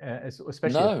mean,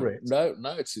 especially a Brit. No,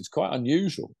 it's quite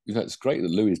unusual. It's great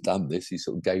that Louis has done this. He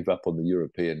sort of gave up on the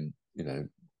European,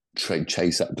 trade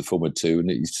chase up to Formula 2, and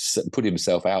he's put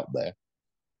himself out there.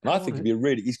 And I think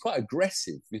he's quite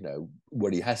aggressive,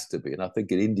 when he has to be. And I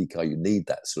think in IndyCar you need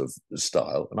that sort of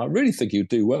style. And I really think he'll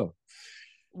do well.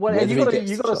 Well,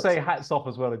 you've got to say hats off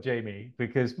as well to Jamie,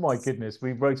 because my goodness,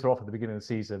 we wrote her off at the beginning of the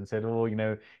season and said,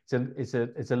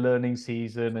 it's a learning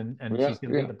season and she's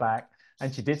going to get the back.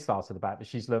 And she did start at the back, but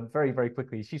she's learned very, very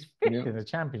quickly. She's fifth in the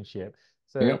championship.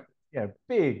 So,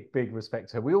 big, big respect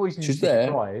to her. We always need to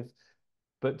drive,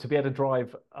 but to be able to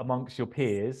drive amongst your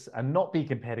peers and not be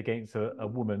compared against a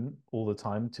woman all the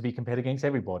time, to be compared against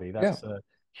everybody. That's a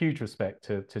huge respect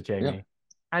to Jamie. Yeah.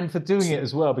 And for doing it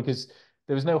as well, because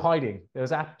there was no hiding. There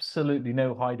was absolutely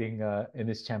no hiding in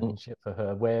this championship for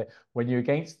her, where when you're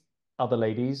against other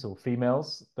ladies or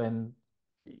females, then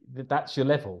that's your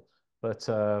level. But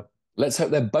let's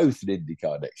hope they're both in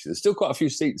IndyCar next year. There's still quite a few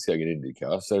seats going in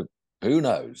IndyCar, so who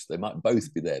knows? They might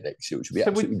both be there next year, which would be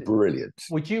absolutely brilliant.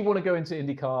 Would you want to go into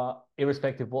IndyCar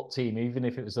irrespective of what team, even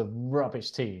if it was a rubbish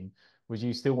team? Would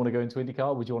you still want to go into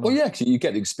IndyCar? Would you want to? Well, yeah, because you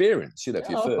get the experience, for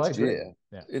your first year.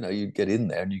 Yeah. You get in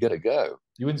there and you got to go.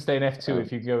 You wouldn't stay in F2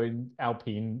 if you go in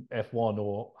Alpine, F1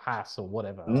 or Haas or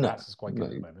whatever. No, Haas is quite good at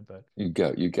the moment. But you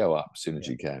go up as soon as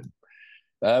you can.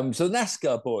 So the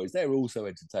NASCAR boys, they're also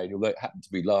entertaining, although it happened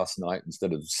to be last night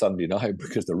instead of Sunday night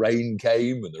because the rain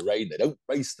came, and they don't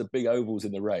race the big ovals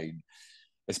in the rain,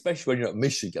 especially when you're at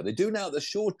Michigan. They do now at the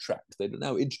short track. They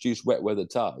now introduce wet weather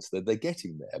tires. They're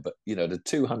getting there, but the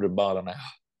 200 mile an hour,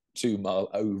 2 mile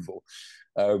oval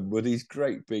with these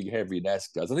great big heavy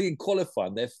NASCARs. I think in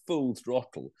qualifying they're full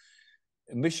throttle.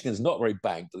 And Michigan's not very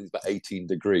banked. I think it's about 18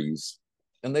 degrees.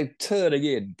 And they're turning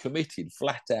in, committed,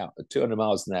 flat out at 200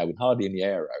 miles an hour with hardly any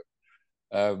aero.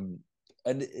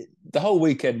 The whole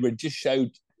weekend really just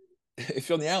showed if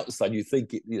you're on the outside, you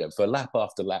think it, for lap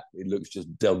after lap, it looks just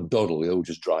doddle. You're all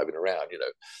just driving around.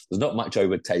 There's not much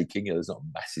overtaking. There's not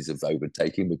masses of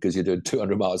overtaking because you're doing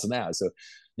 200 miles an hour. So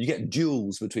you get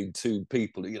duels between two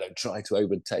people who, try to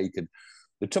overtake. And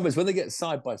the trouble is when they get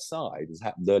side by side, as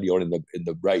happened early on in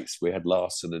the race, we had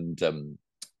Larsen and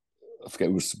I forget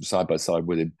who was side by side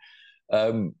with him.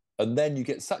 And then you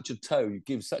get such a tow, you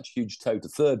give such a huge tow to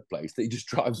third place that he just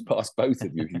drives past both of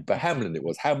you. But Hamlin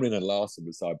and Larsen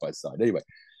were side by side. Anyway,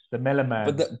 the mellow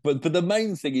man. But the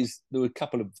main thing is there were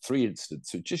three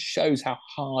incidents. It just shows how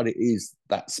hard it is,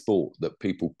 that sport, that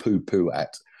people poo-poo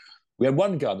at. We had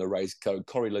one guy in the race,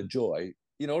 Corey LaJoy,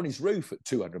 on his roof at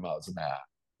 200 miles an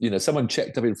hour. Someone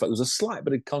checked up in front. There was a slight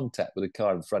bit of contact with a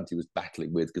car in front he was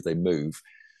battling with because they move.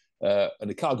 And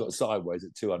the car got sideways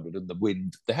at 200 and the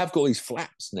wind. They have got these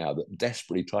flaps now that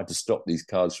desperately try to stop these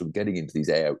cars from getting into these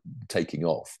air, taking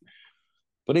off.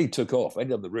 But he took off,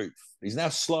 ended on the roof. He's now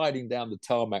sliding down the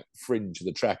tarmac fringe of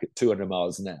the track at 200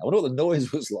 miles an hour. I wonder what the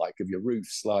noise was like of your roof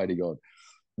sliding on.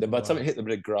 Then by the time it hit the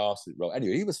bit of grass, it rolled.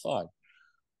 Anyway, he was fine.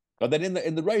 But then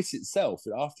in the race itself,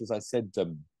 after, as I said, it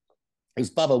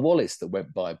was Bubba Wallace that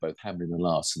went by both Hamlin and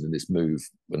Larsen in this move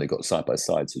when they got side by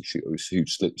side. So it was a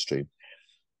huge slipstream.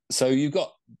 So you've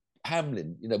got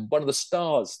Hamlin, one of the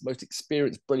stars, most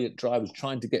experienced, brilliant drivers,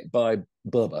 trying to get by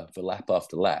Bubba for lap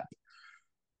after lap.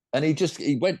 And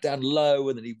he went down low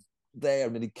and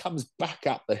then he comes back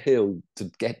up the hill to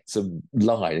get some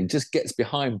line and just gets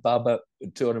behind Bubba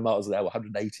at 200 miles an hour,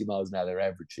 180 miles an hour they're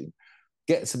averaging,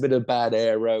 gets a bit of bad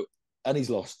aero, and he's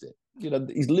lost it.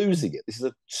 He's losing it. This is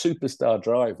a superstar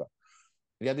driver.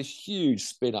 He had this huge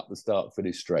spin up the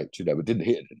start-finish straight, but didn't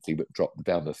hit anything but dropped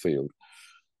down the field.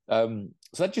 So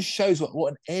that just shows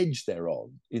what an edge they're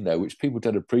on, which people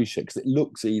don't appreciate because it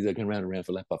looks easy, going round and round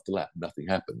for lap after lap, nothing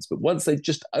happens. But once they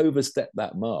just overstep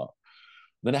that mark,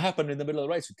 then it happened in the middle of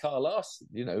the race with Kyle Larsen,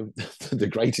 the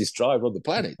greatest driver on the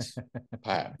planet,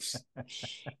 perhaps.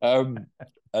 And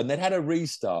they'd had a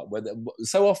restart where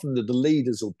so often the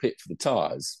leaders will pit for the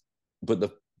tyres, but the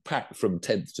pack from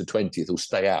 10th to 20th will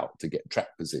stay out to get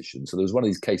track position. So there was one of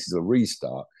these cases of a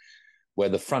restart where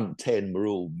the front 10 were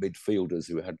all midfielders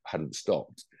who hadn't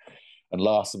stopped. And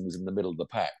Larsen was in the middle of the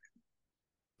pack.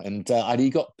 And he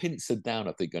got pincered down,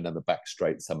 I think, going down the back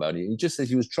straight somewhere. And he just says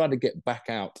he was trying to get back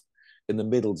out in the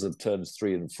middles of turns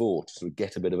 3 and 4 to sort of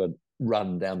get a bit of a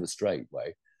run down the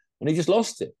straightway. And he just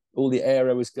lost it. All the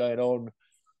aero was going on.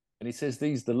 And he says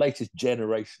the latest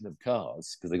generation of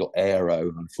cars, because they got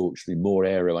aero, unfortunately, more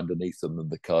aero underneath them than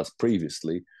the cars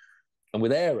previously. And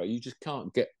with aero, you just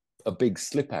can't get a big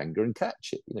slip anchor and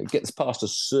catch it. It gets past a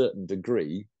certain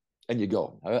degree and you're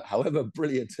gone, however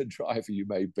brilliant a driver you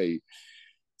may be.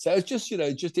 So it's just,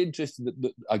 just interesting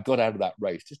that I got out of that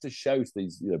race just to show to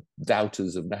these,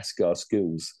 doubters of NASCAR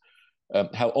skills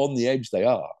how on the edge they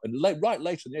are. And right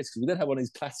later in the race, because we then have one of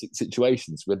these classic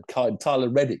situations when Tyler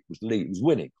Reddick was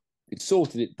winning. He'd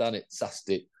sorted it, done it, sussed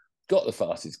it, got the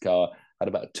fastest car, had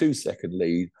about a 2-second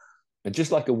lead. And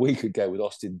just like a week ago with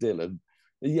Austin Dillon,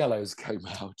 the yellows came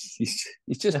out. He's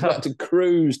just about to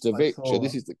cruise to victory.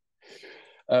 This is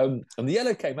and the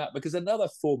yellow came out because another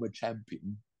former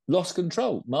champion lost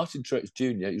control. Martin Truex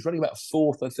Jr. He was running about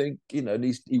 4th, I think. And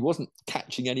he wasn't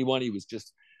catching anyone. He was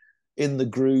just in the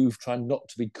groove, trying not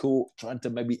to be caught, trying to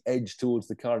maybe edge towards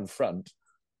the car in front.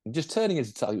 And just turning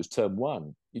into it was turn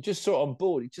 1. You just saw it on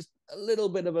board. He just a little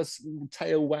bit of a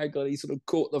tail waggle. He sort of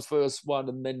caught the first one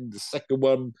and then the second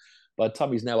one. By the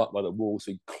time he's now up by the wall,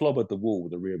 so he clobbered the wall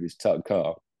with the rear of his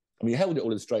car. I mean, he held it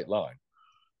all in a straight line.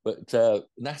 But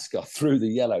NASCAR threw the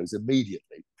yellows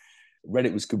immediately.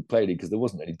 Reddick was complaining because there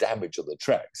wasn't any damage on the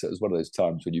track. So it was one of those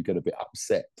times when you get a bit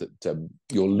upset that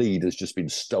your lead has just been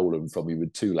stolen from you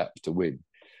with 2 laps to win.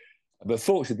 But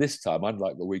fortunately, this time,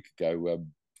 unlike a week ago,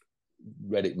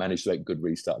 Reddick managed to make a good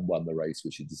restart and won the race,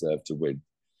 which he deserved to win.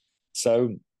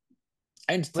 So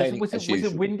entertaining. Was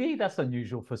it windy? That's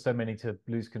unusual for so many to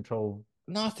lose control.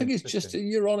 No, I think it's just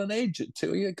you're on an edge at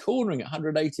 2. You're cornering at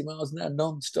 180 miles an hour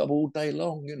non-stop all day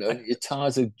long. Your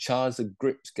tyres are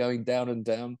grips going down and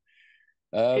down.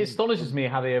 It astonishes me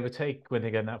how they overtake when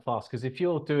they're going that fast. Because if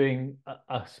you're doing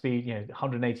a speed,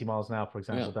 180 miles an hour, for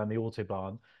example, down the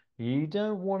autobahn, you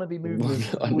don't want to be moving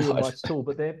wheel much at all.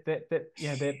 But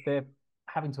they're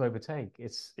having to overtake.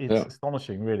 It's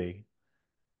astonishing, really.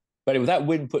 But anyway, that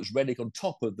win puts Reddick on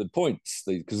top of the points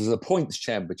because there's a points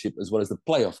championship as well as the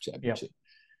playoff championship. Yep.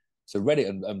 So Reddick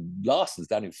and Larsen's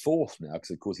down in 4th now because,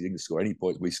 of course, he didn't score any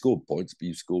points. We scored points, but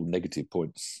you scored negative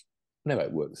points. Never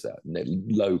it works out.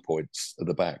 Low points at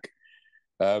the back.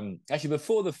 Actually,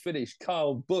 before the finish,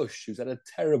 Kyle Busch, who's had a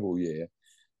terrible year,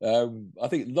 I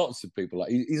think lots of people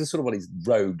he's a sort of one of these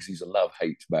rogues. He's a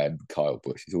love-hate man, Kyle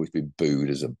Busch. He's always been booed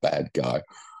as a bad guy.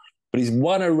 But he's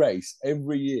won a race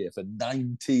every year for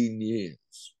 19 years.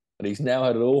 And he's now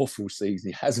had an awful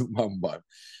season. He hasn't won one.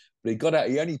 But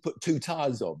he only put 2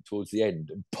 tyres on towards the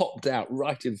end and popped out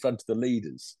right in front of the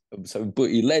leaders. But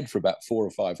he led for about 4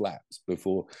 or 5 laps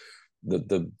before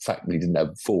the fact that he didn't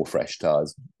have 4 fresh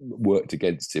tyres worked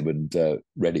against him, and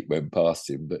Reddick went past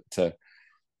him. But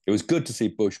it was good to see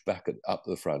Busch back up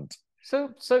the front. So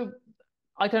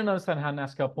I don't understand how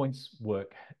NASCAR points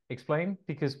work. Explain,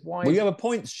 because why? Well, you have a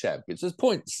points champion. So there's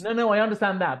points. No, I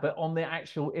understand that, but in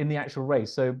the actual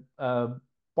race. So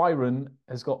Byron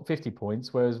has got 50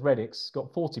 points, whereas Reddick's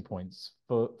got 40 points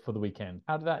for the weekend.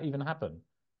 How did that even happen?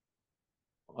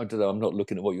 I don't know. I'm not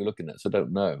looking at what you're looking at, so I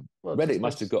don't know. Well, Reddick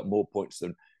must have got more points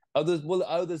than others. Well,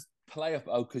 others playoff.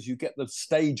 Oh, because you get the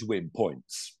stage win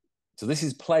points. So this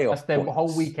is playoff. That's their points.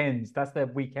 Whole weekends. That's their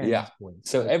weekend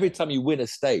points. So every time you win a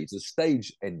stage, there's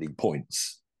stage ending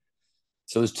points.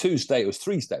 So there's 3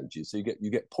 stages. So you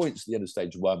get points at the end of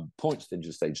stage 1, points at the end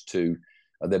of stage 2,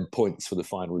 and then points for the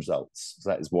final results. So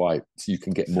that is why you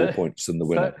can get more points than the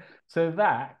winner. So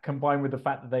that, combined with the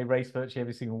fact that they race virtually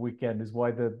every single weekend, is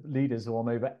why the leaders are on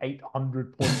over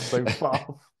 800 points so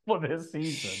far for this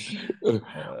season. Well,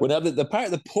 now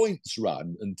the points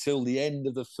run until the end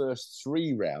of the first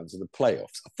 3 rounds of the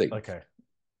playoffs, I think. Okay.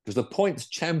 Because the points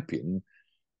champion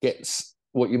gets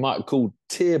what you might call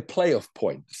tier playoff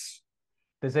points.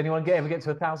 Does anyone ever get to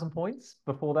 1,000 points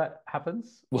before that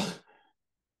happens? Well,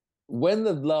 when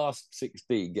the last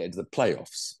 16 get into the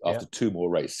playoffs after 2 more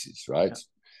races, right? Yeah.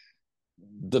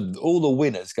 All the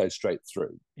winners go straight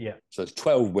through. Yeah. So it's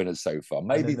 12 winners so far.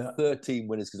 Maybe 13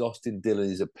 winners, because Austin Dillon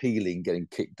is appealing getting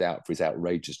kicked out for his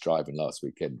outrageous driving last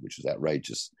weekend, which was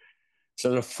outrageous. So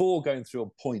there are 4 going through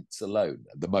on points alone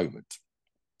at the moment.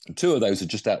 And 2 of those are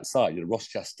just outside. Ross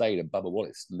Chastain and Bubba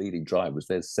Wallace, leading drivers.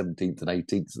 They're 17th and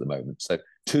 18th at the moment. So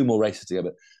 2 more races to go.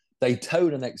 But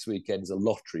Daytona next weekend is a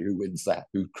lottery. Who wins that?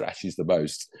 Who crashes the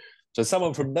most? So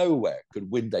someone from nowhere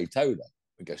could win Daytona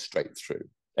and go straight through.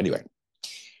 Anyway,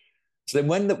 so then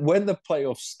when the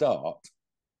playoffs start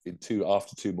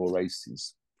after 2 more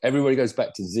races, everybody goes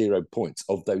back to 0 points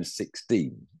of those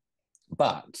 16.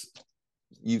 But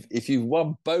if you've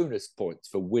won bonus points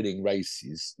for winning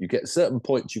races, you get certain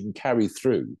points you can carry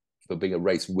through for being a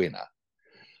race winner.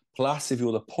 Plus, if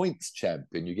you're the points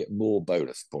champion, you get more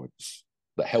bonus points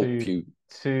that help you.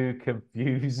 Too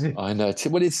confusing. I know.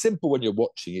 Well, it's simple when you're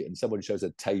watching it and someone shows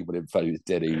a table in front of you. It's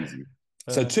dead easy.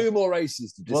 So 2 more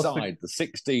races to decide the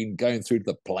 16 going through to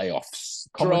the playoffs.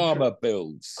 Drama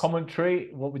builds. Commentary.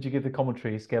 What would you give the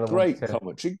commentary scale of 1 to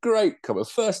 10? Great commentary.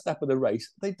 First lap of the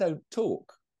race, they don't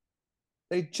talk.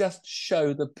 They just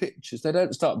show the pictures. They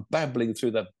don't start babbling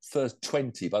through the first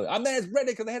 20. And there's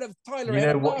Reddick at the head of Tyler.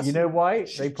 You know why?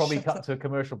 They probably cut to a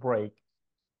commercial break.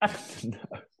 And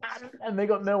they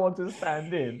got no one to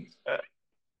stand in.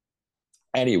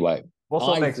 Anyway,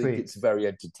 I think it's very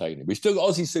entertaining. We still got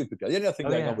Aussie Supercars. The only other thing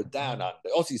going on with Down Under,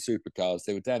 Aussie Supercars,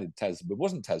 they were down in Tasmania. It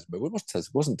wasn't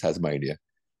Tasmania.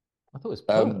 I thought it was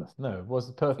Perth. No, it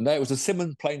wasn't Perth. No, it was the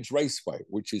Symonds Plains Raceway,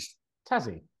 which is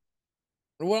Tassie.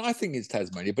 Well, I think it's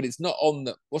Tasmania, but it's not on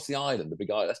the. What's the island? The big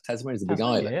island. That's Tasmania's the big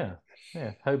island.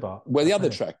 Yeah, Hobart. Where the other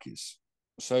track is.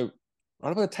 So I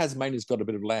don't know whether Tasmania's got a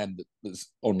bit of land that's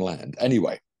on land.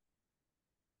 Anyway.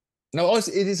 No, it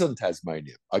is on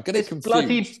Tasmania. I get it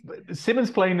confused. Bloody Symonds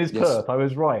Plain is Perth. I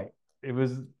was right. It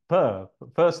was Perth.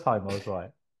 First time I was right.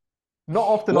 Not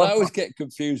often. Well, I always get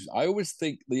confused. I always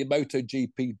think the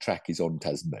MotoGP track is on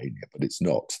Tasmania, but it's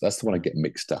not. That's the one I get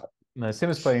mixed up. No,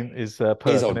 Symonds Plain is Perth.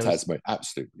 It's on Tasmania,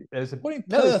 absolutely.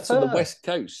 Perth's on the west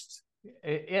coast.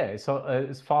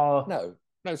 It's far.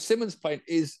 No, Symonds Plain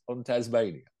is on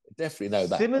Tasmania. I definitely know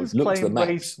that. Symonds Plain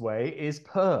Raceway is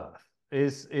Perth.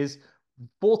 Is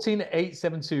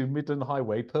 14872 Midland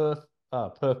Highway, Perth,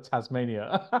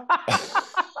 Tasmania.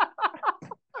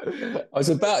 I was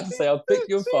about to say, I think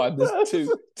you'll find there's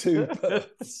two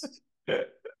Perths.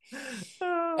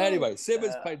 Anyway,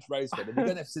 Symonds Plains Raceway. We've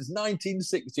been there since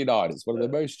 1969. It's one of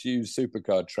the most used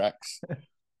supercar tracks.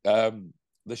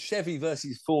 The Chevy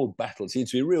versus Ford battle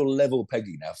seems to be a real level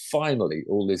pegging now. Finally,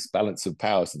 all this balance of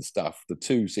powers and stuff, the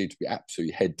two seem to be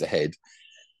absolutely head-to-head.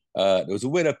 There was a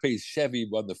winner piece. Chevy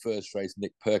won the first race,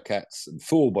 Nick Percatz, and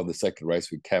Ford won the second race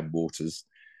with Cam Waters.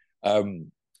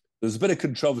 There's a bit of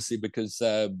controversy because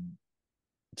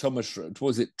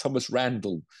Thomas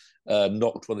Randall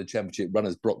knocked one of the championship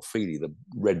runners, Brock Feely, the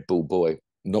Red Bull boy,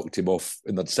 knocked him off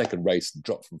in the second race and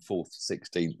dropped from 4th to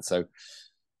 16th. So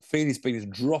Feely's been a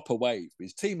drop away.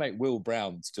 His teammate Will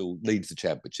Brown still leads the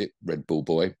championship, Red Bull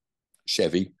boy,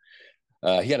 Chevy.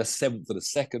 He had a 7th and a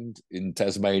 2nd in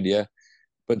Tasmania.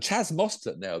 But Chaz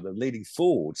Mostert now, the leading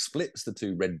Ford, splits the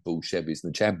 2 Red Bull Chevys in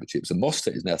the championship. So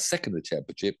Mostert is now 2nd in the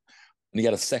championship, and he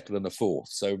had a 2nd and a 4th.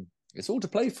 So it's all to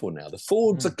play for now. The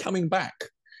Fords are coming back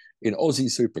in Aussie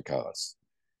supercars.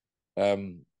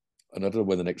 And I don't know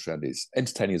when the next round is.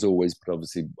 Entertaining as always, but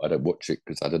obviously I don't watch it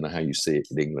because I don't know how you see it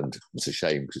in England. It's a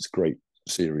shame because it's a great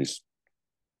series.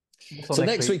 So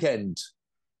next weekend,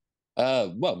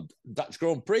 Dutch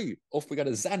Grand Prix. Off we go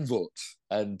to Zandvoort.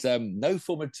 And no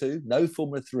Formula 2, no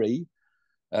Formula 3.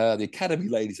 The Academy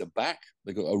ladies are back.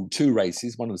 They've got 2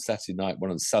 races, one on Saturday night,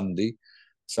 one on Sunday.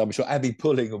 So I'm sure Abby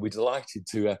Pulling will be delighted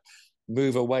to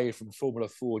move away from Formula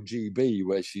 4 GB,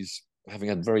 where she's having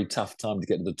a very tough time to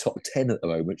get to the top 10 at the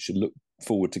moment. She'll look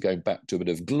forward to going back to a bit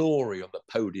of glory on the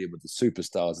podium with the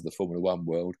superstars of the Formula 1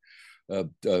 world, where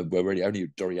really only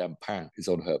Dorian Pain is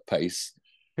on her pace.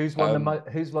 Who's won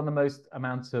the most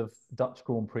amounts of Dutch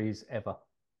Grand Prix ever?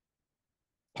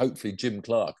 Hopefully Jim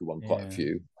Clark, who won quite a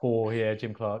few. 4,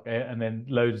 Jim Clark. And then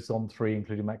loads on 3,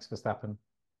 including Max Verstappen.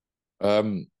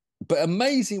 But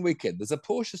amazing weekend. There's a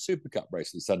Porsche Super Cup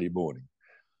race on Sunday morning.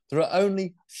 There are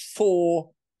only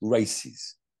 4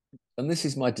 races. And this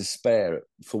is my despair at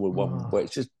Formula 1, where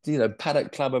it's just,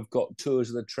 Paddock Club have got tours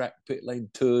of the track, pit lane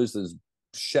tours, there's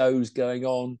shows going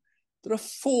on. There are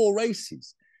 4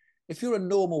 races. If you're a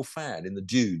normal fan in the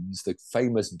dunes, the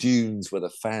famous dunes where the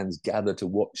fans gather to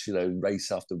watch,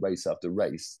 race after race after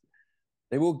race,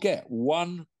 they will get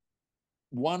one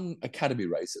Academy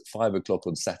race at 5 o'clock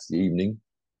on Saturday evening.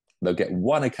 They'll get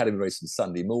 1 Academy race on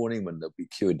Sunday morning when they'll be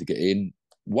queuing to get in,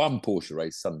 1 Porsche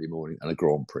race Sunday morning, and a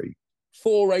Grand Prix.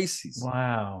 4 races.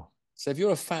 Wow. So if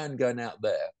you're a fan going out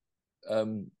there,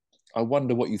 I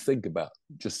wonder what you think about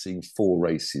just seeing 4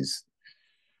 races.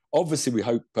 Obviously, we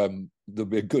hope there'll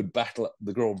be a good battle at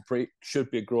the Grand Prix.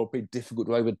 Should be a Grand Prix, difficult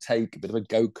to overtake, a bit of a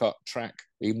go-kart track.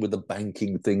 Even with the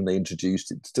banking thing they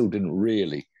introduced, it still didn't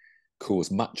really cause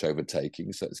much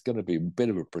overtaking. So it's going to be a bit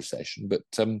of a procession. But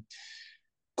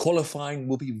qualifying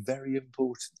will be very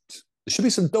important. There should be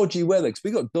some dodgy weather, because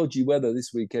we got dodgy weather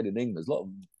this weekend in England. There's a lot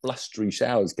of blustery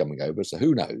showers coming over, so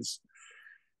who knows?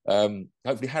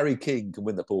 Hopefully Harry King can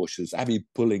win the Porsches. Abby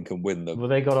Pulling can win them. Well,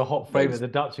 they got a hot favourite. The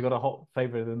Dutch have got a hot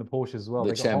favourite in the Porsches as well.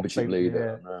 The championship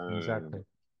leader. Yeah, exactly.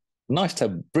 Nice to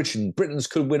have Britons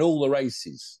could win all the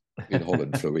races in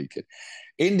Holland for a weekend.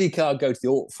 Indycar go to the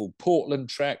awful Portland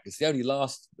track. It's the only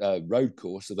last road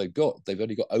course that they've got. They've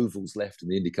only got ovals left in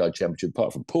the IndyCar Championship,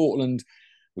 apart from Portland,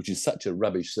 which is such a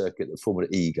rubbish circuit that Formula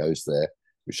E goes there,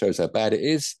 which shows how bad it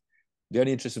is. The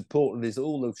only interest in Portland is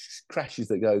all the crashes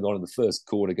that are going on in the first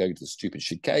corner, going to the stupid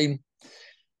chicane.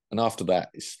 And after that,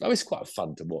 it's quite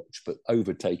fun to watch, but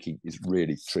overtaking is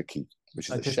really tricky, which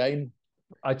is a shame.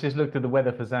 I just looked at the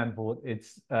weather for Zandvoort.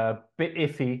 It's a bit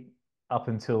iffy up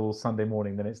until Sunday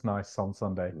morning, then it's nice on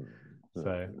Sunday.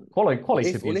 So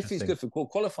quality should be interesting. If it's good for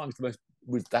qualifying,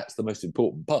 that's the most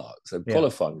important part. So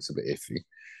qualifying is a bit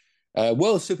iffy.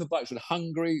 World Superbikes in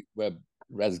Hungary, where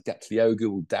Raz Gatlioglu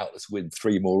will doubtless win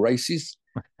 3 more races.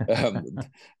 The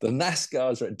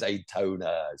NASCARs are at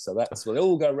Daytona, so that's where they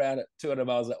all go around at 200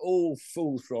 miles, all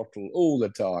full throttle all the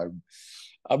time.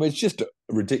 I mean, it's just a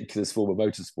ridiculous form of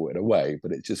motorsport in a way,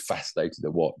 but it's just fascinating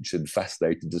to watch and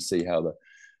fascinating to see how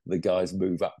the guys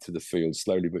move up to the field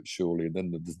slowly but surely, and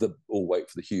then all wait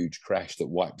for the huge crash that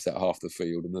wipes out half the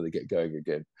field, and then they get going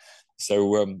again.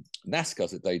 So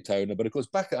NASCAR's at Daytona, but of course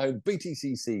back at home,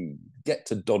 BTCC, get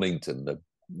to Donington, the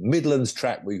Midlands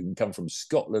track where you can come from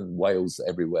Scotland, Wales,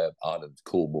 everywhere, Ireland,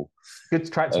 Cornwall.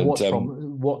 Good track to watch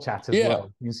at as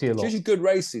well. You can see a lot. It's usually good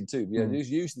racing too. Yeah,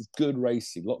 usually good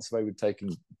racing. Lots of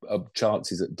overtaking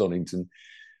chances at Donington.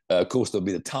 Of course, there'll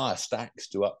be the tyre stacks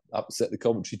to upset the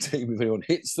commentary team if anyone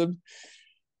hits them.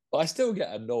 But I still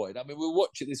get annoyed. I mean, we'll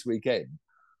watch it this weekend,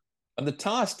 and the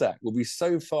tyre stack will be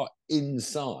so far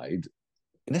inside.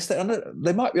 Unless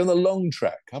they might be on the long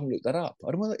track. I haven't looked that up.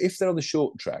 I don't know if they're on the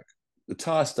short track. The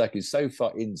tyre stack is so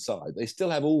far inside. They still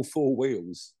have all 4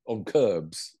 wheels on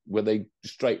curbs where they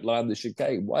straight line the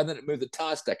chicane. Why don't it move the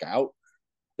tyre stack out?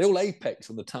 They all apex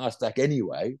on the tyre stack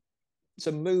anyway.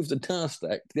 So move the tyre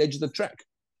stack to the edge of the track.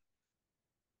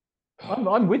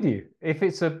 I'm with you. If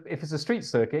it's a street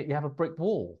circuit, you have a brick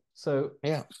wall. So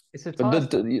yeah, it's a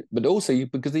but also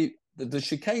because the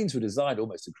chicanes were designed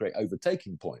almost to create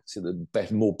overtaking points. So the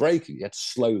more braking, you had to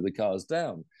slow the cars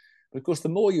down. But of course, the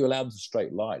more you allow them to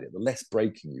straight line it, the less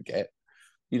braking you get.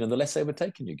 The less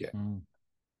overtaking you get.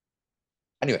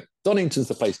 Anyway, Donington's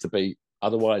the place to be.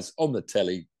 Otherwise, on the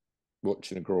telly,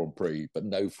 watching a Grand Prix, but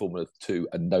no Formula 2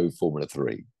 and no Formula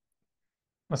 3.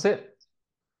 That's it.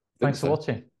 Thanks for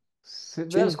watching.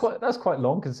 That's quite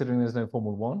long, considering there's no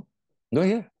Formula 1. No,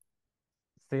 yeah.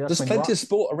 See, that's There's when plenty of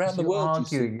sport around the world.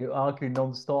 You argue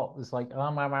non-stop. It's like,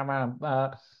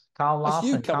 Carl That's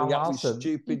you Larsen, Carl coming up with Larsen.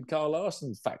 stupid Carl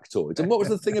Larsen factoids. And what was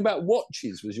the thing about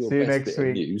watches was your See you best next bit week.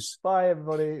 of news? Bye,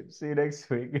 everybody. See you next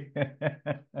week.